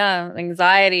and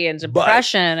anxiety and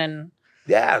depression and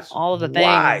all of the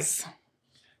things.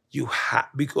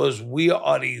 Because we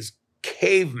are these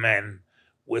cavemen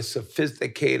with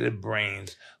sophisticated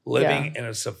brains living in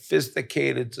a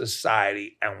sophisticated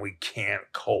society, and we can't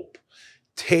cope.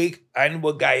 I knew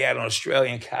a guy had an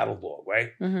Australian cattle dog,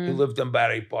 right? He lived in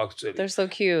Battery Park City. They're so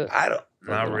cute.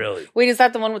 Not really. Wait, is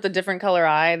that the one with the different color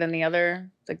eye than the other?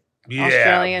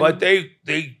 Australian? But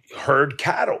they herd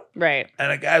cattle. Right.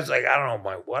 And the guy's like, I don't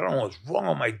know what's wrong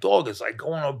with my dog. It's like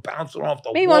going and bouncing off the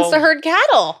wall. He wants to herd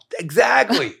cattle.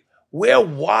 Exactly. We're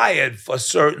wired for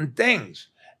certain things.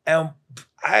 And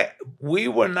we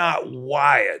were not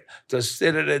wired to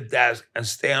sit at a desk and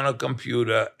stay on a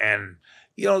computer and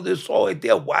this whole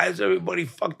idea. Why is everybody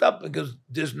fucked up? Because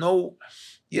there's no,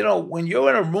 when you're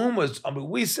in a room with somebody,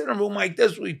 we sit in a room like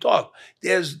this, we talk.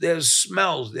 There's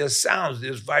smells, there's sounds,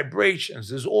 there's vibrations,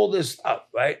 there's all this stuff,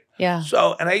 right? Yeah.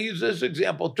 So, and I use this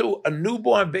example too. A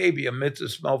newborn baby emits a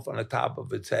smell from the top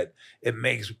of its head. It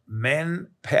makes men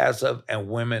passive and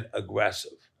women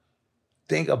aggressive.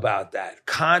 Think about that.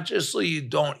 Consciously,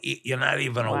 you're not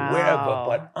even aware of it,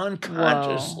 but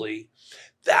unconsciously,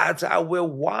 that's how we're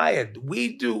wired.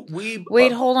 Wait,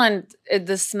 hold on.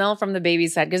 The smell from the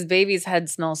baby's head, because baby's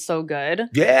head smells so good.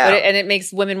 Yeah. And it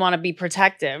makes women want to be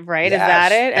protective, right? Yes. Is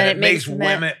that it? And it makes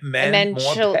men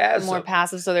more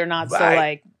passive, so they're not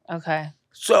so okay.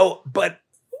 So, but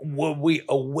were we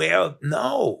aware?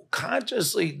 No.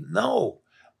 Consciously, no.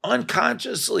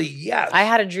 Unconsciously, yes. I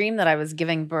had a dream that I was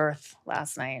giving birth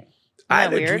last night. I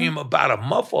had a dream about a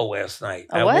muffler last night.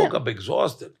 I woke up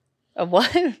exhausted. A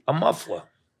what? A muffler.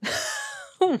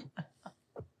 All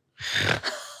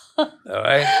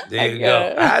right, there you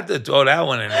go. I had to throw that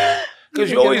one in there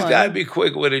because you always got to be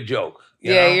quick with a joke.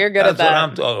 You're good at that. That's what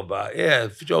I'm talking about. Yeah,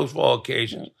 jokes for all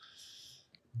occasions.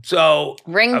 So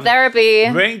ring therapy.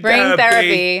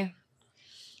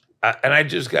 And I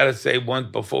just got to say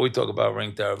one before we talk about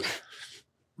ring therapy.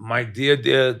 My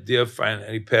dear friend,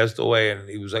 and he passed away, and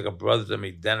he was like a brother to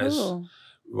me, Dennis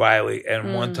Riley.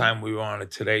 And one time we were on a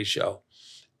Today Show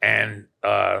and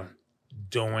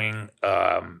doing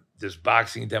this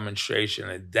boxing demonstration.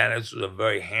 And Dennis was a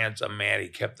very handsome man. He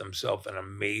kept himself in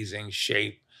amazing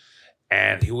shape.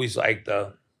 And he always liked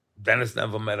Dennis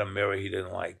never met a mirror he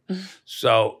didn't like.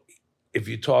 So if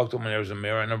you talk to him and there was a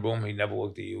mirror in the room, he never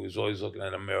looked at you. He was always looking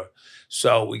in the mirror.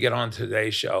 So we get on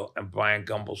Today's Show, and Brian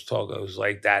Gumbel's talk. It was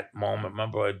like that moment.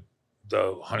 Remember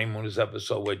the Honeymooners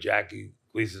episode where Jackie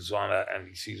Gleason's on it and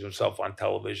he sees himself on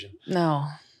television? No.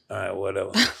 All right,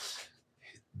 whatever.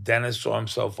 Dennis saw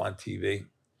himself on TV,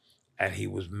 and he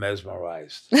was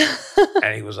mesmerized.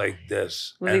 And he was like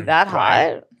this. Was he that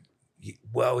hot? He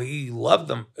loved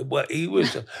them. Well, he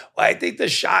was. I think the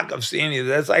shock of seeing you.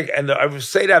 That's like, and I would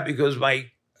say that because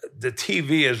the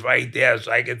TV is right there,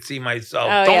 so I can see myself.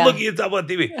 Don't look at yourself on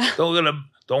TV. Don't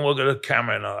look at the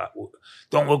camera. No,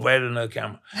 don't look right in the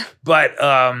camera. But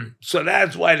so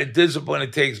that's why the discipline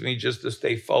it takes me just to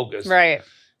stay focused, right?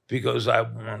 Because I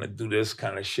want to do this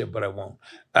kind of shit, but I won't.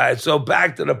 All right. So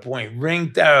back to the point.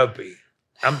 Ring therapy.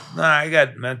 I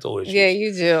got mental issues. Yeah,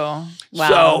 you do. Wow.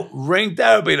 So ring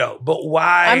therapy though, but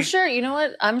why? I'm sure, you know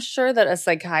what? I'm sure that a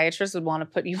psychiatrist would want to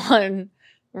put you on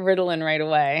Ritalin right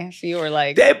away. If you were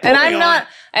like, and I'm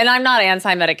not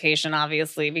anti-medication,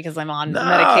 obviously, because I'm on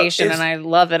medication and I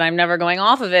love it. I'm never going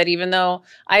off of it, even though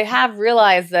I have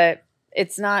realized that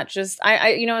it's not just,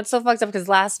 it's so fucked up because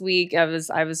last week I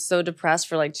was so depressed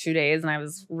for like 2 days and I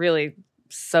was really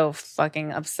so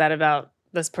fucking upset about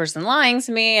this person lying to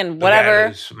me and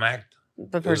whatever.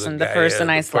 The person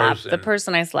I slapped.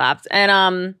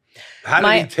 And how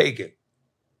did he take it?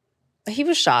 He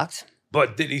was shocked.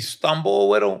 But did he stumble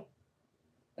a little?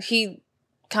 He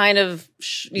kind of.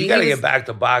 You got to get back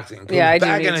to boxing. Yeah, I do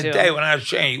back in need the to. day when I was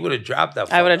training, you would have dropped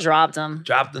that. I would have dropped him.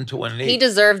 Dropped him to a knee. He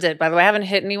deserved it. By the way, I haven't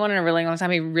hit anyone in a really long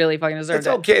time. He really fucking deserved it.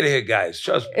 It's okay to hit guys.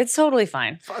 Trust me. It's totally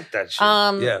fine. Fuck that shit.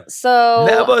 Yeah. So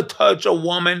never touch a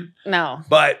woman. No.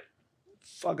 But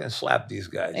fucking slap these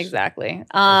guys. Exactly.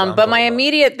 But my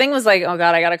immediate thing was like, oh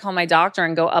God, I got to call my doctor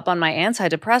and go up on my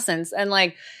antidepressants. And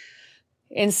like,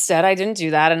 instead, I didn't do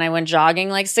that. And I went jogging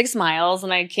like 6 miles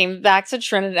and I came back to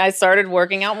Trinity. I started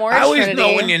working out more. I always Trinity.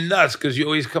 know when you're nuts because you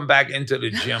always come back into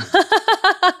the gym.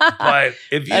 But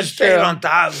if you stay on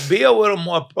top, be a little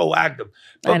more proactive.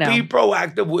 But be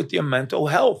proactive with your mental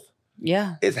health.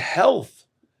 Yeah. It's health.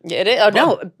 It is. Oh,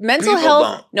 no, mental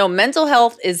health. No, mental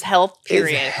health is health,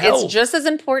 period. It's just as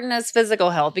important as physical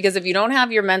health because if you don't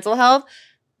have your mental health,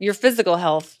 your physical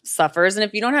health suffers. And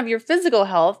if you don't have your physical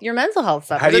health, your mental health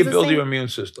suffers. How do you build your immune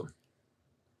system?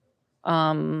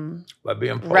 By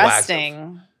being proactive.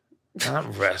 Resting.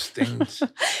 Not resting.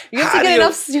 You have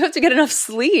to get enough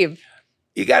sleep.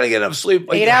 You got to get enough sleep.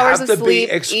 But 8 hours of sleep,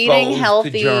 eating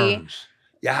healthy. To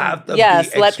you have to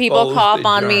let people cough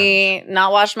on me,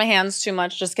 not wash my hands too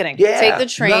much. Just kidding. Yeah, take the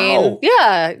train. No.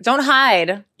 Yeah, don't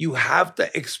hide. You have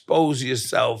to expose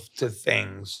yourself to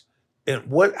things.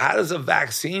 And how does a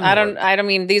vaccine I work?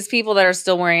 mean, these people that are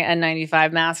still wearing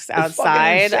N95 masks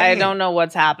outside, I don't know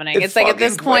what's happening. It's like at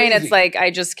this point, it's like, I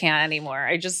just can't anymore.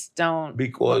 I just don't.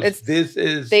 Because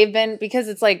because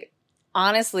it's like,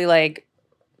 honestly, like,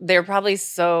 they're probably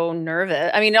so nervous.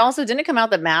 I mean, it also didn't come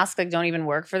out that masks like don't even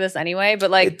work for this anyway,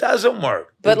 but like it doesn't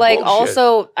work. But like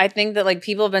also I think that like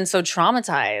people have been so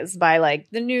traumatized by like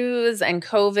the news and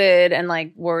COVID and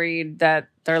like worried that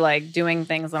they're like doing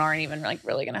things that aren't even like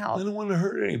really going to help. I don't want to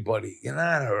hurt anybody. You're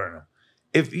not hurting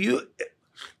them.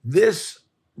 This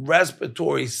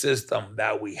respiratory system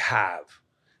that we have,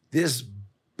 these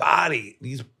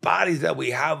bodies that we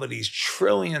have are these $1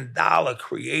 trillion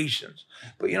creations.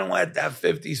 But you know what? That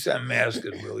 50-cent mask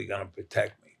is really going to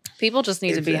protect me. People just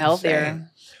need to be healthier.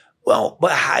 Well,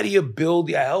 but how do you build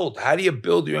your health? How do you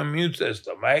build your immune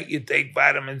system, right? You take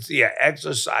vitamin C, you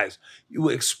exercise. You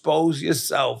expose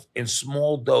yourself in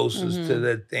small doses to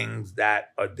the things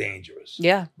that are dangerous.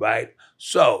 Yeah. Right?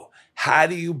 So how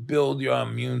do you build your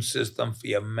immune system for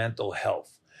your mental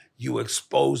health? You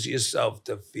expose yourself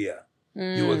to fear.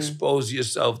 You expose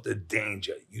yourself to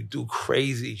danger. You do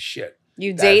crazy shit.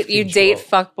 You date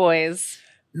fuckboys.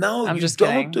 No, I'm you just don't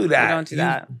kidding. do that. You don't do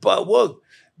that. But look,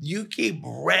 you keep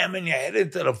ramming your head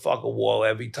into the fucking wall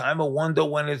every time. I wonder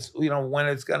when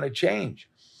it's gonna change.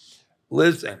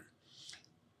 Listen,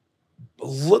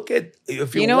 look at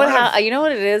if you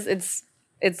what it is. It's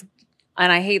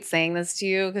and I hate saying this to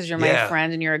you because you're my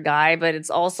friend and you're a guy, but it's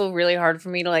also really hard for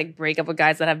me to like break up with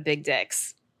guys that have big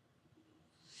dicks.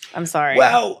 I'm sorry.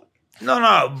 Well,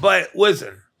 no, but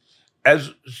listen. I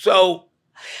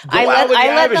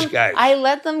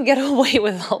let them get away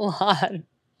with a lot.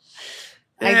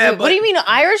 Yeah, what do you mean?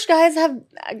 Irish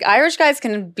guys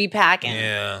can be packing.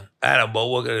 Yeah, I don't know.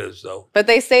 Look at this though. But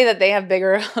they say that they have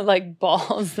bigger like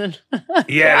balls than.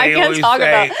 Yeah, I can't talk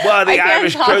about. Well, the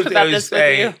Irish curse they always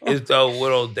say is the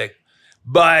little dick.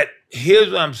 But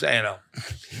here's what I'm saying though.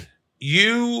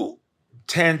 You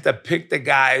tend to pick the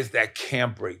guys that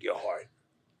can't break your heart.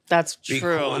 That's true.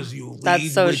 Because you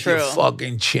lead with your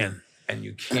fucking chin. And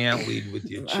you can't lead with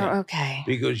your chin. Okay.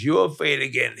 Because you're afraid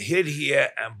of getting hit here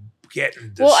and getting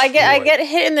destroyed. Well, I get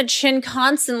hit in the chin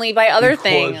constantly by other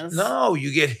things. No,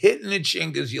 you get hit in the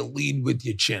chin because you lead with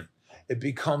your chin. It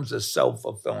becomes a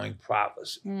self-fulfilling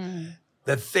prophecy.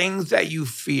 The things that you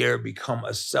fear become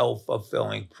a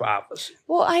self-fulfilling prophecy.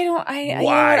 Well, I'm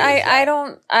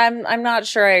not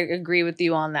sure I agree with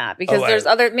you on that because there's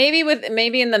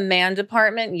maybe in the man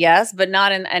department, yes, but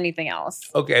not in anything else.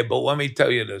 Okay, but let me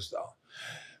tell you this though.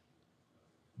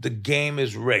 The game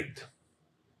is rigged.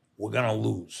 We're gonna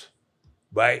lose,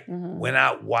 right? We're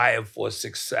not wired for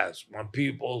success. When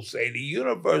people say the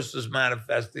universe is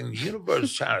manifesting, the universe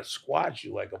is trying to squash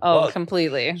you like a bug. Oh,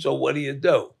 completely. So what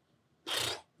do?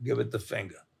 Give it the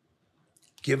finger.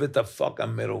 Give it the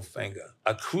fucking middle finger.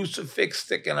 A crucifix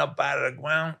sticking up out of the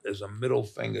ground is a middle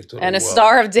finger to the world. And a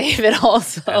Star of David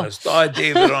also. And a Star of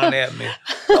David on there, man.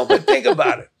 No, but think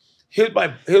about it. Here's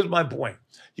my point.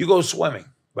 You go swimming,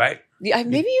 right? Yeah,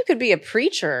 maybe you could be a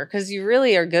preacher because you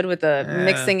really are good with the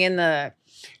mixing in the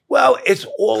it's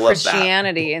all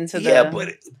Christianity into the... Yeah, but...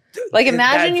 Like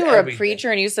imagine you were a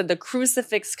preacher and you said the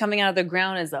crucifix coming out of the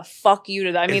ground is a fuck you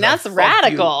to the... I mean, that's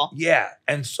radical. Yeah,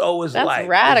 and so is life. That's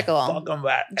radical. Fucking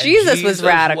Jesus was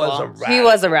radical. He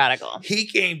was a radical. He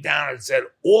came down and said,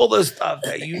 all the stuff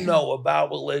that you know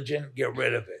about religion, get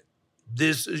rid of it.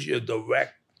 This is your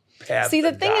direct path. See,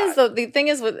 the to thing God. is, though, the thing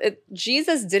is, with it,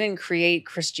 Jesus didn't create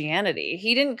Christianity.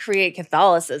 He didn't create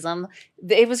Catholicism.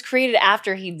 It was created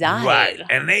after he died. Right.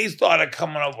 And they started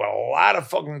coming up with a lot of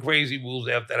fucking crazy rules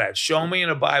after that. Show me in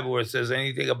the Bible where it says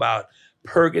anything about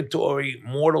purgatory,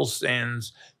 mortal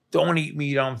sins, don't eat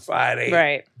meat on Friday.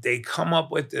 Right. They come up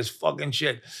with this fucking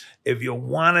shit. If you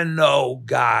want to know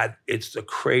God, it's the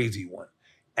crazy one.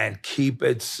 And keep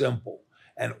it simple.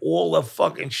 And all the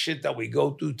fucking shit that we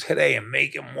go through today and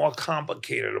make it more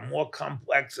complicated and more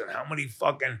complex and how many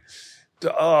fucking,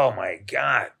 oh my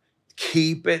God.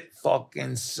 Keep it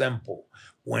fucking simple.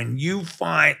 When you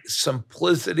find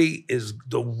simplicity is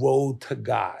the road to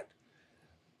God.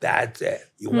 That's it.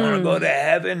 You want to go to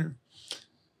heaven?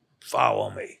 Follow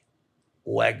me.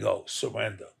 Let go.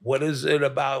 Surrender. What is it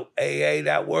about AA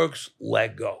that works?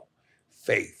 Let go.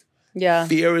 Faith. Yeah.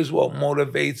 Fear is what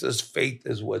motivates us. Faith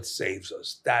is what saves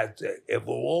us. That's it. If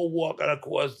we're all walking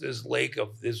across this lake of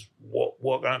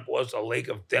walking across a lake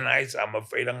of thin ice, I'm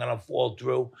afraid I'm going to fall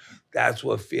through. That's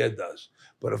what fear does.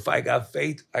 But if I got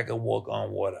faith, I can walk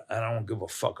on water. And I don't give a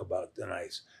fuck about thin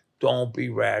ice. Don't be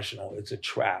rational. It's a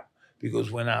trap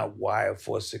because we're not wired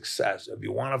for success. If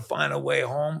you want to find a way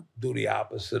home, do the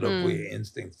opposite of what your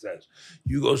instinct says.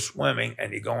 You go swimming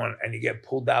and you're going and you get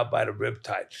pulled out by the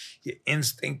riptide. Your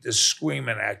instinct is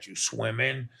screaming at you. Swim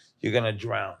in, you're going to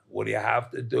drown. What do you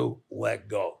have to do? Let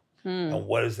go. And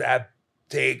what does that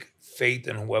take? Faith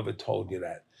in whoever told you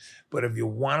that. But if you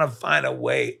want to find a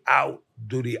way out,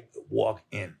 walk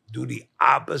in. Do the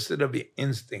opposite of your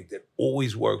instinct. It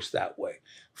always works that way.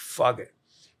 Fuck it.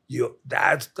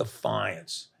 That's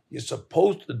defiance. You're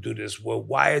supposed to do this. We're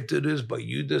wired to this, but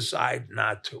you decide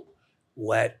not to.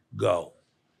 Let go.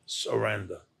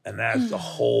 Surrender. And that's the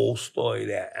whole story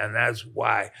there. And that's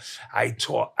why I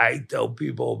tell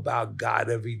people about God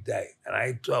every day. And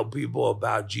I tell people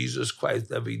about Jesus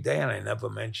Christ every day. And I never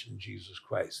mention Jesus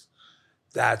Christ.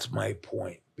 That's my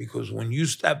point. Because when you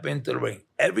step into the ring,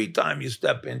 every time you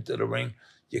step into the ring,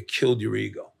 you killed your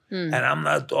ego. And I'm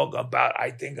not talking about,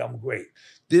 I think I'm great.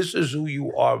 This is who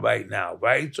you are right now,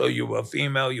 right? So you're a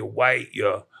female, you're white,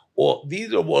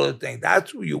 these are all the things.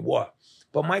 That's who you are.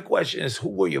 But my question is, who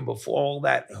were you before all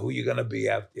that and who you're going to be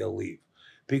after you leave?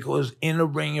 Because in the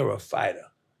ring, you're a fighter.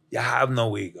 You have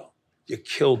no ego. You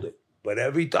killed it. But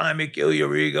every time you kill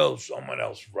your ego, someone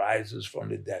else rises from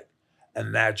the dead.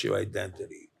 And that's your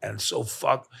identity. And so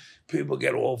people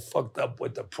get all fucked up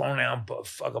with the pronoun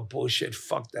fucking bullshit.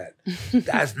 Fuck that.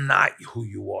 That's not who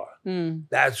you are.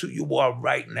 That's who you are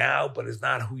right now, but it's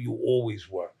not who you always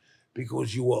were.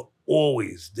 Because you were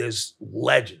always this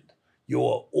legend. You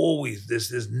are always this.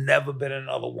 There's never been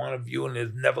another one of you, and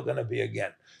there's never going to be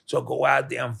again. So go out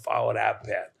there and follow that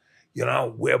path. You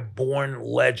know, we're born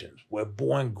legends. We're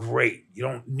born great. You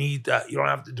don't need that. You don't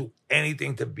have to do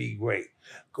anything to be great.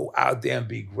 Go out there and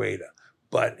be greater.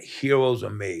 But heroes are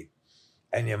made.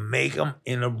 And you make them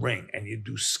in a ring. And you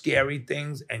do scary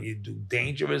things. And you do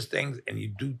dangerous things. And you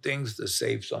do things to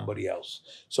save somebody else.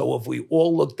 So if we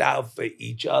all looked out for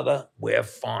each other, we're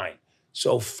fine.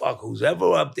 So fuck who's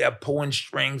ever up there pulling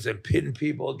strings and pitting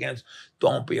people against.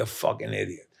 Don't be a fucking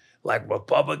idiot. Like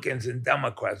Republicans and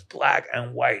Democrats, black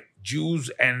and white,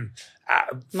 Jews and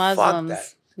Muslims. Fuck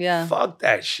that. Yeah. Fuck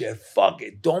that shit. Fuck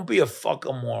it. Don't be a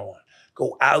fucking moron.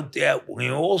 Go out there. When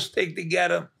you all stick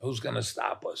together, who's going to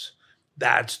stop us?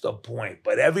 That's the point.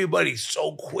 But everybody's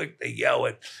so quick to yell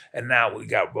it. And now we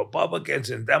got Republicans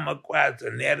and Democrats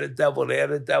and they're the devil, they're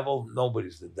the devil.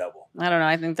 Nobody's the devil. I don't know.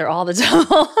 I think they're all the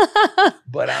devil.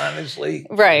 But honestly,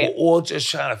 right. We're all just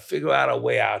trying to figure out a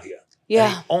way out here. Yeah.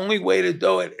 And the only way to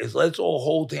do it is let's all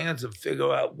hold hands and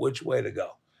figure out which way to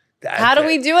go. How do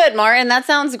we do it, Martin? That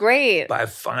sounds great. By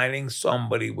finding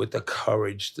somebody with the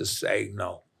courage to say,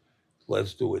 no,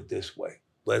 let's do it this way.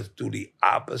 Let's do the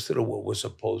opposite of what we're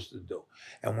supposed to do.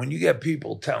 And when you get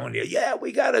people telling you, yeah,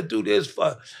 we got to do this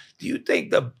do you think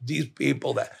that these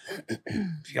people that,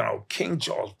 King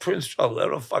Charles, Prince Charles,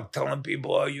 whatever the fuck, telling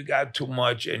people, oh, you got too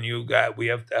much and we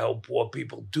have to help poor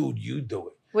people. Dude, you do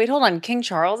it. Wait, hold on. King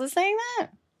Charles is saying that?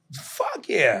 Fuck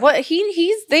yeah. What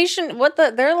they shouldn't,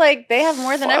 they're like, they have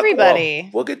more than everybody.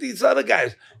 Look at these other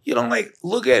guys. You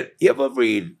ever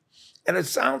read, and it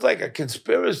sounds like a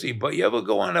conspiracy, but you ever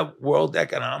go on a World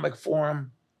Economic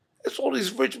Forum? It's all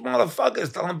these rich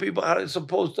motherfuckers telling people how they're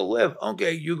supposed to live.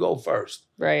 Okay, you go first.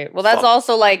 Right. Well, that's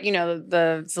also like,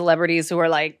 the celebrities who are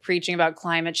like preaching about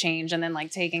climate change and then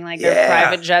like taking like their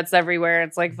private jets everywhere.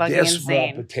 It's like fucking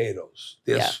insane. Small potatoes.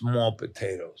 They're small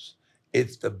potatoes.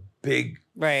 It's the big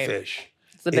fish.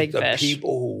 It's the big fish. It's the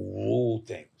people who rule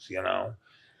things,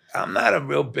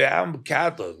 I'm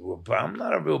Catholic, but I'm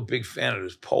not a real big fan of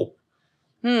this Pope.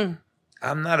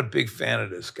 I'm not a big fan of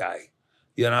this guy.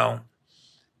 You know.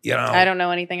 I don't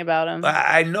know anything about him.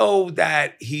 I know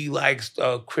that he likes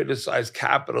to criticize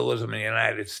capitalism in the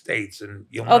United States, and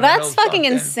that's fucking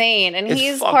insane. And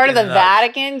he's fucking part of the nuts.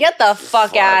 Vatican. Get the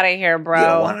fuck out of here, bro.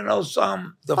 You want to know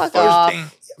something? The fuck first off. thing,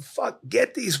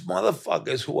 get these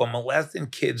motherfuckers who are molesting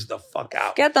kids the fuck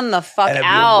out. Get them the fuck and if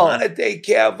out. you want to take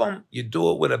care of them, you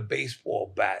do it with a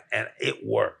baseball bat, and it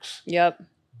works. Yep.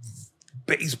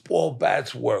 Baseball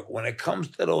bats work. When it comes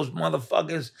to those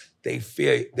motherfuckers, they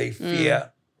fear.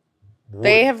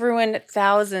 They have ruined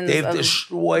thousands. They've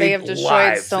destroyed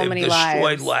lives. So many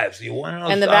lives. You want to know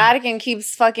and the something? Vatican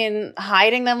keeps fucking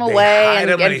hiding them away and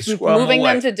moving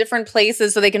them to different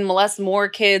places so they can molest more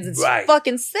kids. It's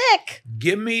fucking sick.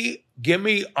 Give me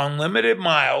unlimited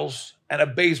miles and a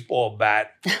baseball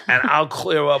bat, and I'll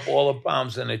clear up all the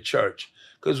problems in the church.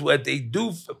 Because what they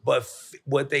do, but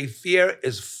what they fear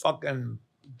is fucking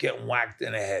getting whacked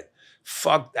in the head.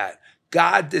 Fuck that.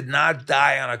 God did not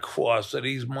die on a cross so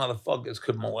these motherfuckers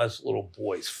could molest little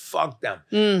boys. Fuck them.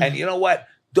 And you know what?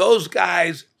 Those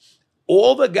guys,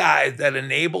 all the guys that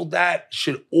enabled that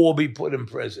should all be put in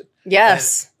prison.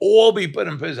 Yes. And all be put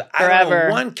in prison. Forever. I don't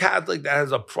know one Catholic that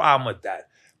has a problem with that.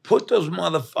 Put those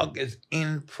motherfuckers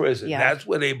in prison. Yeah. That's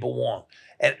where they belong.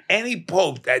 And any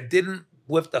pope that didn't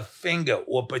lift a finger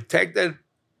or protected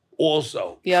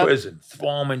also prison,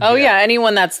 throw them in jail. Oh yeah,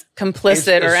 anyone that's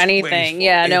complicit or anything.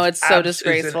 Yeah, no, it's so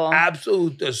disgraceful. It's an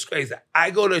absolute disgrace.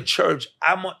 I go to church.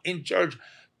 I'm in church,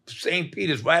 St.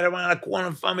 Peter's, right around the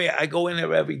corner from me. I go in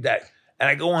there every day, and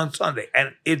I go on Sunday.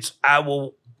 And I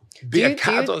will be a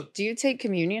Catholic. Do you take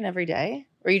communion every day,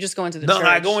 or you just go into the church? church? No,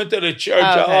 I go into the church.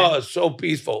 Oh, it's so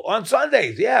peaceful on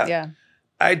Sundays. Yeah, yeah.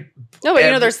 But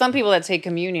there's some people that take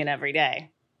communion every day.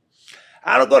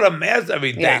 I don't go to mass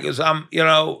every day because I didn't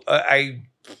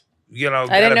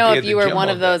know if you were one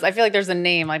of those. I feel like there's a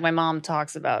name. Like my mom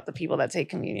talks about the people that take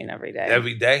communion every day.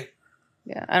 Every day?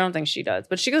 Yeah, I don't think she does,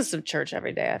 but she goes to church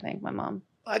every day. I think my mom.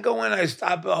 I go in, I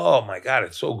stop. Oh my God,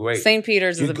 it's so great. St.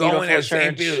 Peter's is a beautiful church.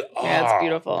 St. Peter's, yeah, it's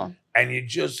beautiful. And you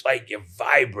just you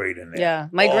vibrate in there. Yeah,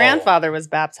 my grandfather was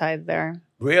baptized there.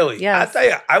 Really? Yeah. I tell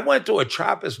you, I went to a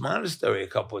Trappist monastery a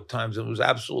couple of times. It was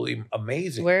absolutely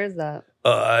amazing. Where is that?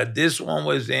 This one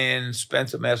was in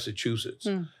Spencer, Massachusetts.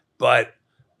 But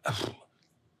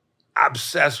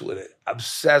obsessed with it.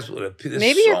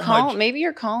 Maybe maybe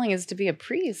your calling is to be a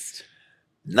priest.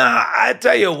 Nah, I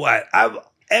tell you what.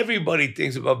 Everybody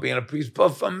thinks about being a priest, but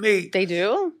for me, they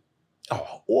do.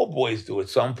 Oh, all boys do at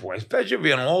some point, especially if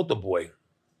you're an altar boy.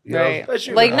 You right.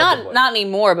 know, like not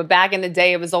anymore, but back in the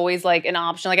day, it was always like an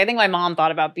option. Like I think my mom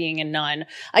thought about being a nun.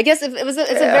 I guess it's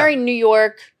a very New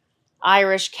York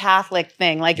Irish Catholic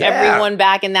thing. Like everyone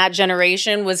back in that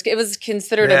generation was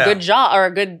considered a good job or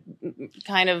a good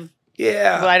kind of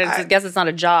Well, I guess it's not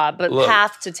a job, but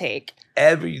path to take.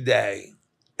 Every day,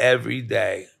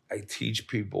 I teach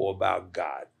people about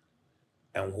God,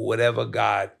 and whatever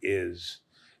God is.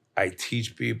 I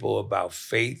teach people about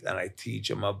faith, and I teach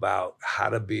them about how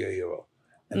to be a hero.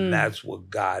 And that's what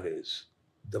God is,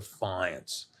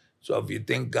 defiance. So if you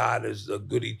think God is the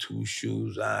goody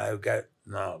two-shoes, God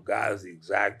is the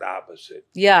exact opposite.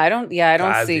 Yeah, I don't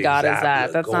see God as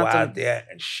that. That's go out there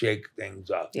and shake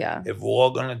things up. Yeah. If we're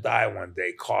all going to die one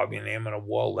day, carve your name on the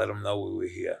wall, let them know we were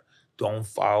here. Don't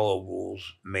follow rules,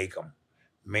 make them.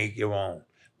 Make your own.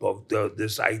 But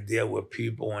this idea with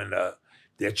people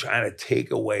they're trying to take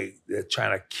away, they're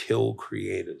trying to kill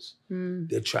creators.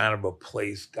 They're trying to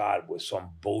replace God with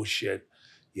some bullshit,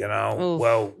 Oof.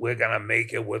 Well, we're going to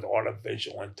make it with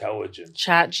artificial intelligence.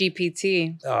 Chat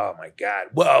GPT. Oh, my God.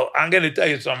 Well, I'm going to tell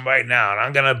you something right now, and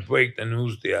I'm going to break the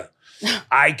news there.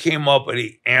 I came up with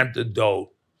the antidote.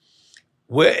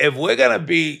 They're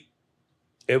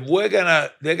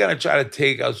going to try to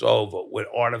take us over with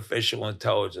artificial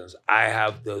intelligence. I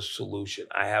have the solution.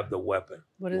 I have the weapon.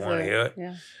 What is it? You want to hear it?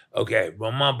 Yeah. Okay,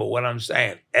 remember what I'm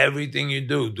saying. Everything you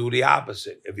do the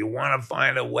opposite. If you want to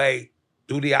find a way,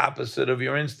 do the opposite of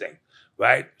your instinct,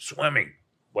 right? Swimming,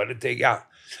 what to take out.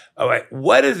 All right,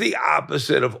 what is the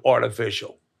opposite of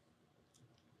artificial?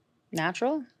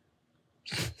 Natural?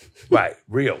 Right,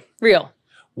 real. Real.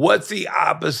 What's the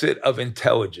opposite of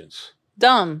intelligence?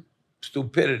 Dumb.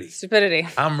 Stupidity.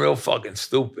 I'm real fucking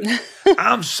stupid.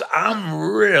 I'm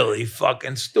really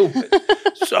fucking stupid.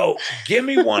 So give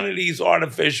me one of these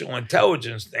artificial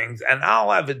intelligence things and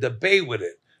I'll have a debate with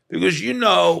it. Because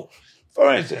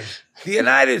for instance, the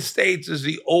United States is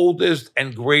the oldest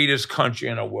and greatest country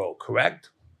in the world,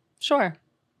 correct? Sure.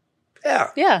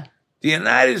 Yeah. Yeah. The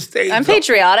United States. I'm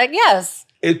patriotic, yes.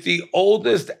 It's the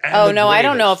oldest and the greatest. I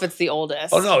don't know if it's the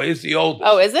oldest. Oh, no, it's the oldest.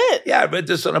 Oh, is it? Yeah, I read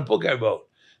this on a book I wrote.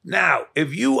 Now,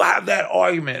 if you have that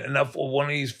argument enough for one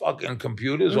of these fucking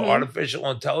computers or artificial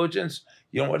intelligence,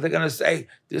 you know what they're going to say?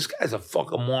 This guy's a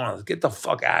fucking moron. Get the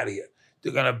fuck out of here.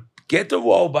 They're going to get the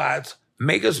robots,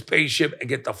 make a spaceship, and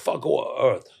get the fuck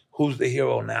off Earth. Who's the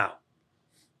hero now?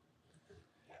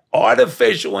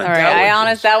 Artificial intelligence. All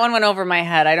right, that one went over my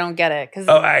head. I don't get it.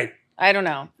 All right. I don't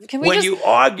know. Can we when you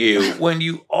argue,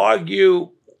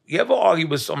 you ever argue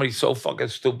with somebody so fucking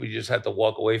stupid you just have to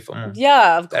walk away from them?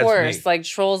 Yeah, of course. Me. Like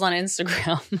trolls on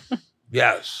Instagram.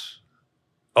 Yes.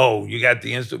 Oh, you got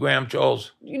the Instagram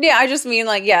trolls? Yeah, I just mean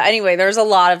anyway, there's a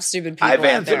lot of stupid people I've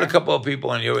answered out there. a couple of people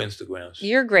on your Instagrams.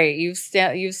 You've great. You've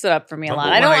stood up for me a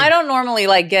lot. I don't normally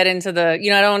get into the,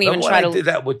 I don't even try to. I did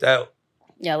that with that.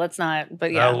 Yeah, let's not.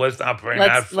 But yeah. No, let's not bring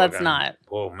that fucking. Let's not.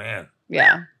 Oh, man.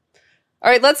 Yeah. All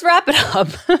right, let's wrap it up.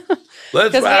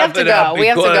 Let's wrap it up. We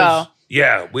have to go.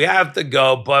 Yeah, we have to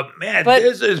go. But man,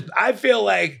 I feel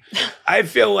like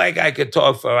I could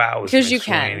talk for hours. Because you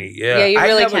can. Yeah, you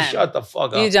really I never can. shut the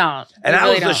fuck up. You don't. And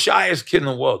I was the shyest kid in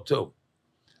the world too.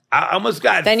 I almost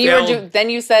got Then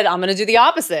you said, I'm going to do the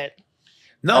opposite.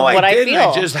 No, I didn't.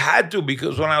 I just had to,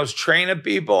 because when I was training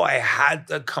people, I had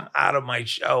to come out of my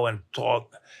show and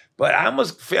talk. But I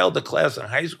almost failed the class in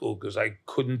high school because I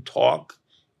couldn't talk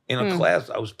in a class.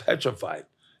 I was petrified.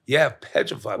 Yeah,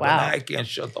 petrified. Wow. But now I can't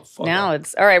shut the fuck up. Now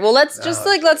it's all right. Well, let's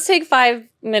take 5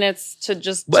 minutes to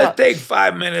just. Let's take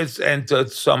 5 minutes and to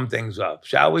sum things up,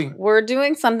 shall we? We're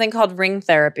doing something called ring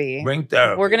therapy. Ring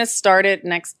therapy. We're gonna start it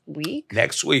next week.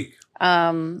 Next week. We're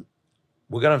not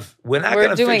gonna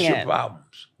fix your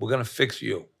problems. We're gonna fix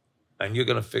you, and you're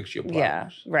gonna fix your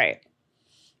problems. Yeah, right.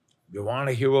 You're on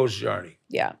a hero's journey.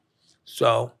 Yeah.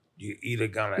 So you either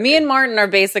gonna. Me and Martin are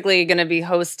basically gonna be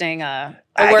hosting a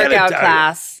workout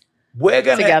class. We're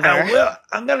gonna together.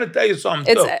 I'm gonna tell you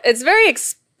something. It's very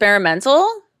experimental.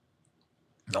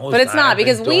 No, but it's not,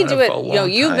 because we do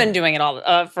it. You've been doing it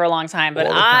all for a long time, but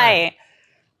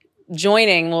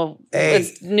joining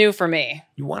it's new for me.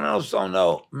 You want to know something?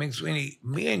 No, McSweeney,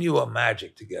 me and you are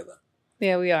magic together.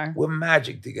 Yeah, we are. We're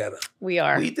magic together. We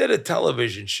are. We did a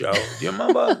television show. Do you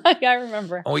remember? Yeah, I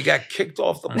remember. And we got kicked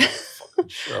off the motherfucking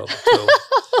show too.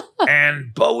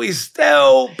 But we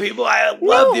still, people, I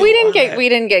love you. We didn't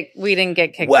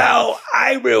get kicked off. Well,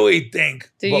 I really think.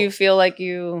 Did you feel like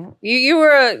you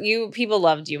people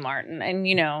loved you, Martin, and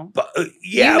you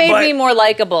made me more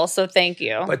likable, so thank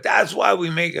you. But that's why we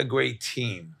make a great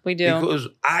team. We do. Because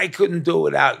I couldn't do it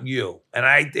without you. And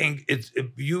I think if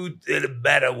you did it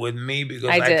better with me, because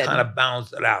I kind of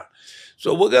balanced it out.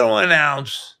 So we're going to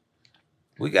announce,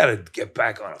 we got to get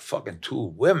back on a fucking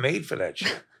tour. We're made for that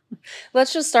shit.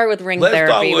 Let's just start with ring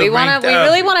therapy. We really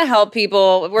want to help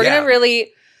people.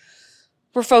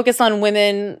 We're focused on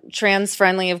women, trans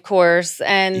friendly, of course.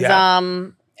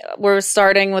 And we're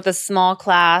starting with a small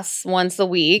class once a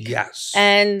week. Yes.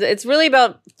 And it's really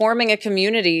about forming a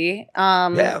community.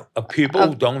 Of people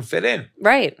who don't fit in.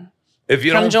 Right. If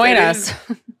you Come join us.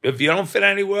 If you don't fit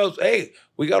anywhere else, hey,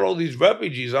 we got all these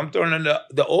refugees. I'm turning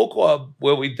the old club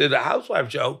where we did the housewife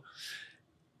show,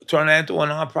 turn that into a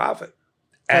nonprofit.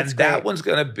 And that one's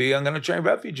going to be, I'm going to train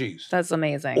refugees. That's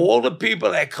amazing. All the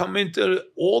people that come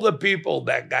all the people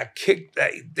that got kicked,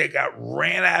 they got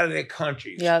ran out of their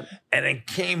countries. Yep. And then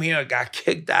came here and got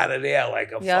kicked out of there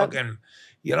like a fucking,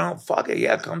 fuck it.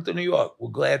 Yeah, come to New York. We're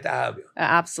glad to have you.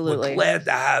 Absolutely. We're glad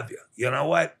to have you. You know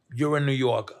what? You're a New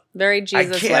Yorker. Very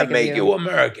Jesus-like. I can't make you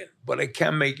American, but I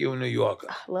can make you a New Yorker.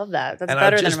 I love that. That's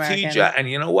better than American. And I'll just teach you. And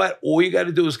you know what? All you got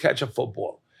to do is catch a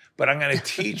football. But I'm going to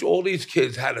teach all these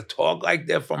kids how to talk like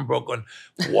they're from Brooklyn,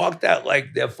 walk out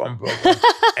like they're from Brooklyn,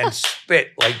 and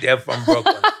spit like they're from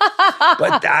Brooklyn.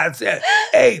 But that's it.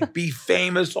 Hey, be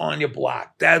famous on your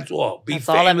block. That's all. Be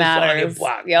famous on your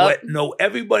block. Yep. Know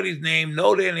everybody's name,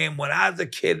 know their name. When I was a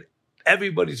kid,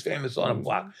 everybody's famous on a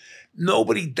block.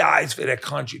 Nobody dies for their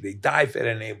country. They die for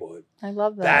their neighborhood. I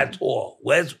love that. That's all.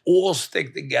 Let's all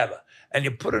stick together. And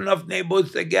you put enough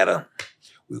neighborhoods together,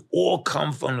 we all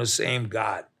come from the same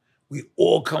God. We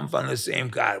all come from the same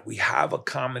God. We have a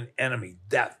common enemy,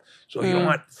 death. So you know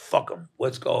what? Fuck him.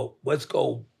 Let's go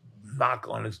knock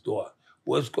on his door.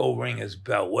 Let's go ring his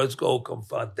bell. Let's go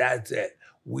confront. That's it.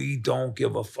 We don't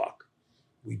give a fuck.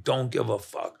 We don't give a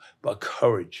fuck. But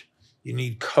courage. You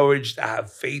need courage to have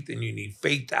faith, and you need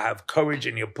faith to have courage,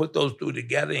 and you put those two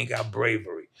together and you got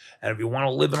bravery. And if you want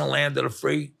to live in a land of the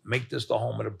free, make this the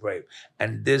home of the brave.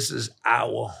 And this is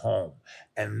our home.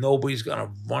 And nobody's going to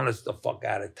run us the fuck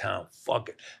out of town. Fuck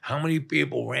it. How many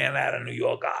people ran out of New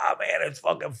York? Oh, man, it's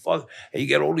fucking fuck. And you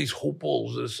get all these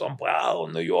hopefuls or something. Oh,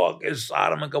 New York is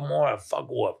Sodom and Gomorrah. Fuck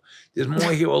off. There's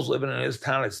more heroes living in this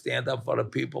town that stand up for the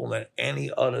people than any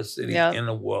other city in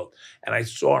the world. And I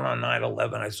saw it on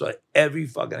 9/11. I saw it every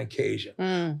fucking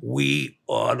occasion. We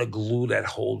are the glue that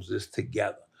holds this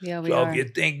together. Yeah, we so are. if you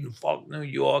think fuck New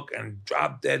York and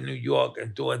drop dead New York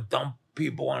and do a dump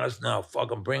people on us, no, fuck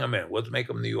them, bring them in. Let's make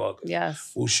them New Yorkers.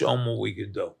 Yes. We'll show them what we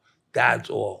can do. That's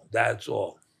all. That's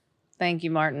all. Thank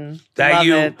you, Martin. Thank Love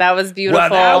you. it. That was beautiful.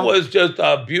 Well, that was just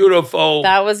a beautiful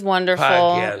That was wonderful.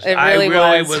 podcast. It I really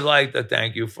really was. would like to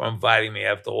thank you for inviting me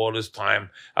after all this time.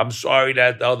 I'm sorry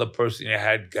that the other person you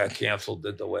had got canceled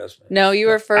at the last minute. No, you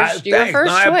were first. You were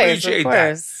first I choice, appreciate of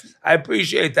course. that. I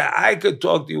appreciate that. I could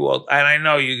talk to you all, and I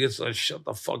know you get so shut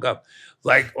the fuck up,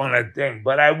 like on that thing.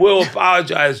 But I will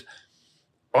apologize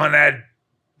on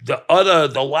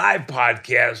the live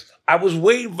podcast. I was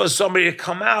waiting for somebody to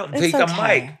come out and take a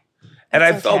mic, and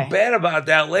I felt bad about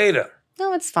that later.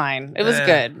 No, it's fine. It was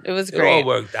good. It was It great. all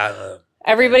worked out.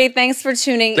 Everybody, thanks for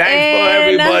tuning in. Thanks for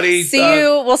everybody.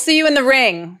 We'll see you in the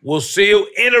ring. We'll see you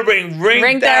in the ring.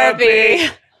 Ring therapy.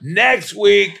 Next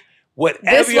week.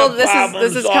 Whatever your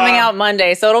problems this is coming out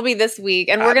Monday, so it'll be this week,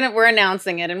 and we're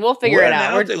announcing it, and we'll figure it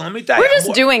out. Let me tell you, we're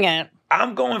just doing it.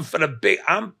 I'm going for the big.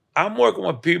 I'm working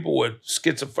with people with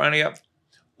schizophrenia,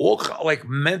 all like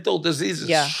mental diseases.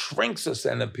 Shrinks are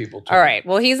sending people to. All right.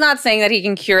 Well, he's not saying that he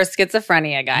can cure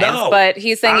schizophrenia, guys. No, but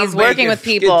he's saying he's working with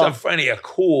people. Schizophrenia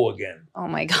cool again. Oh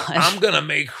my gosh. I'm gonna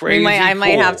make crazy. I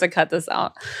might have to cut this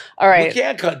out. All right. We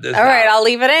can't cut this. All right. I'll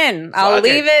leave it in. I'll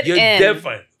leave it in. You're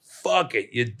different. Fuck it.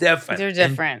 You're different. You're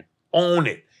different. And own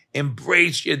it.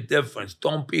 Embrace your difference.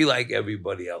 Don't be like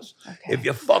everybody else. Okay. If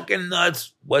you're fucking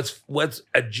nuts, let's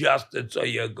adjust it so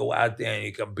you go out there and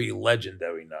you can be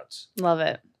legendary nuts. Love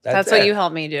it. That's what you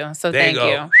helped me do. So thank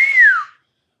you.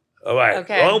 All right.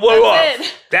 Okay. We're off.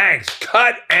 It. Thanks.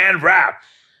 Cut and wrap.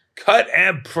 Cut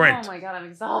and print. Oh my God, I'm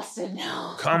exhausted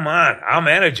now. Come on. I'm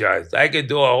energized. I could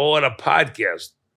do a whole other podcast.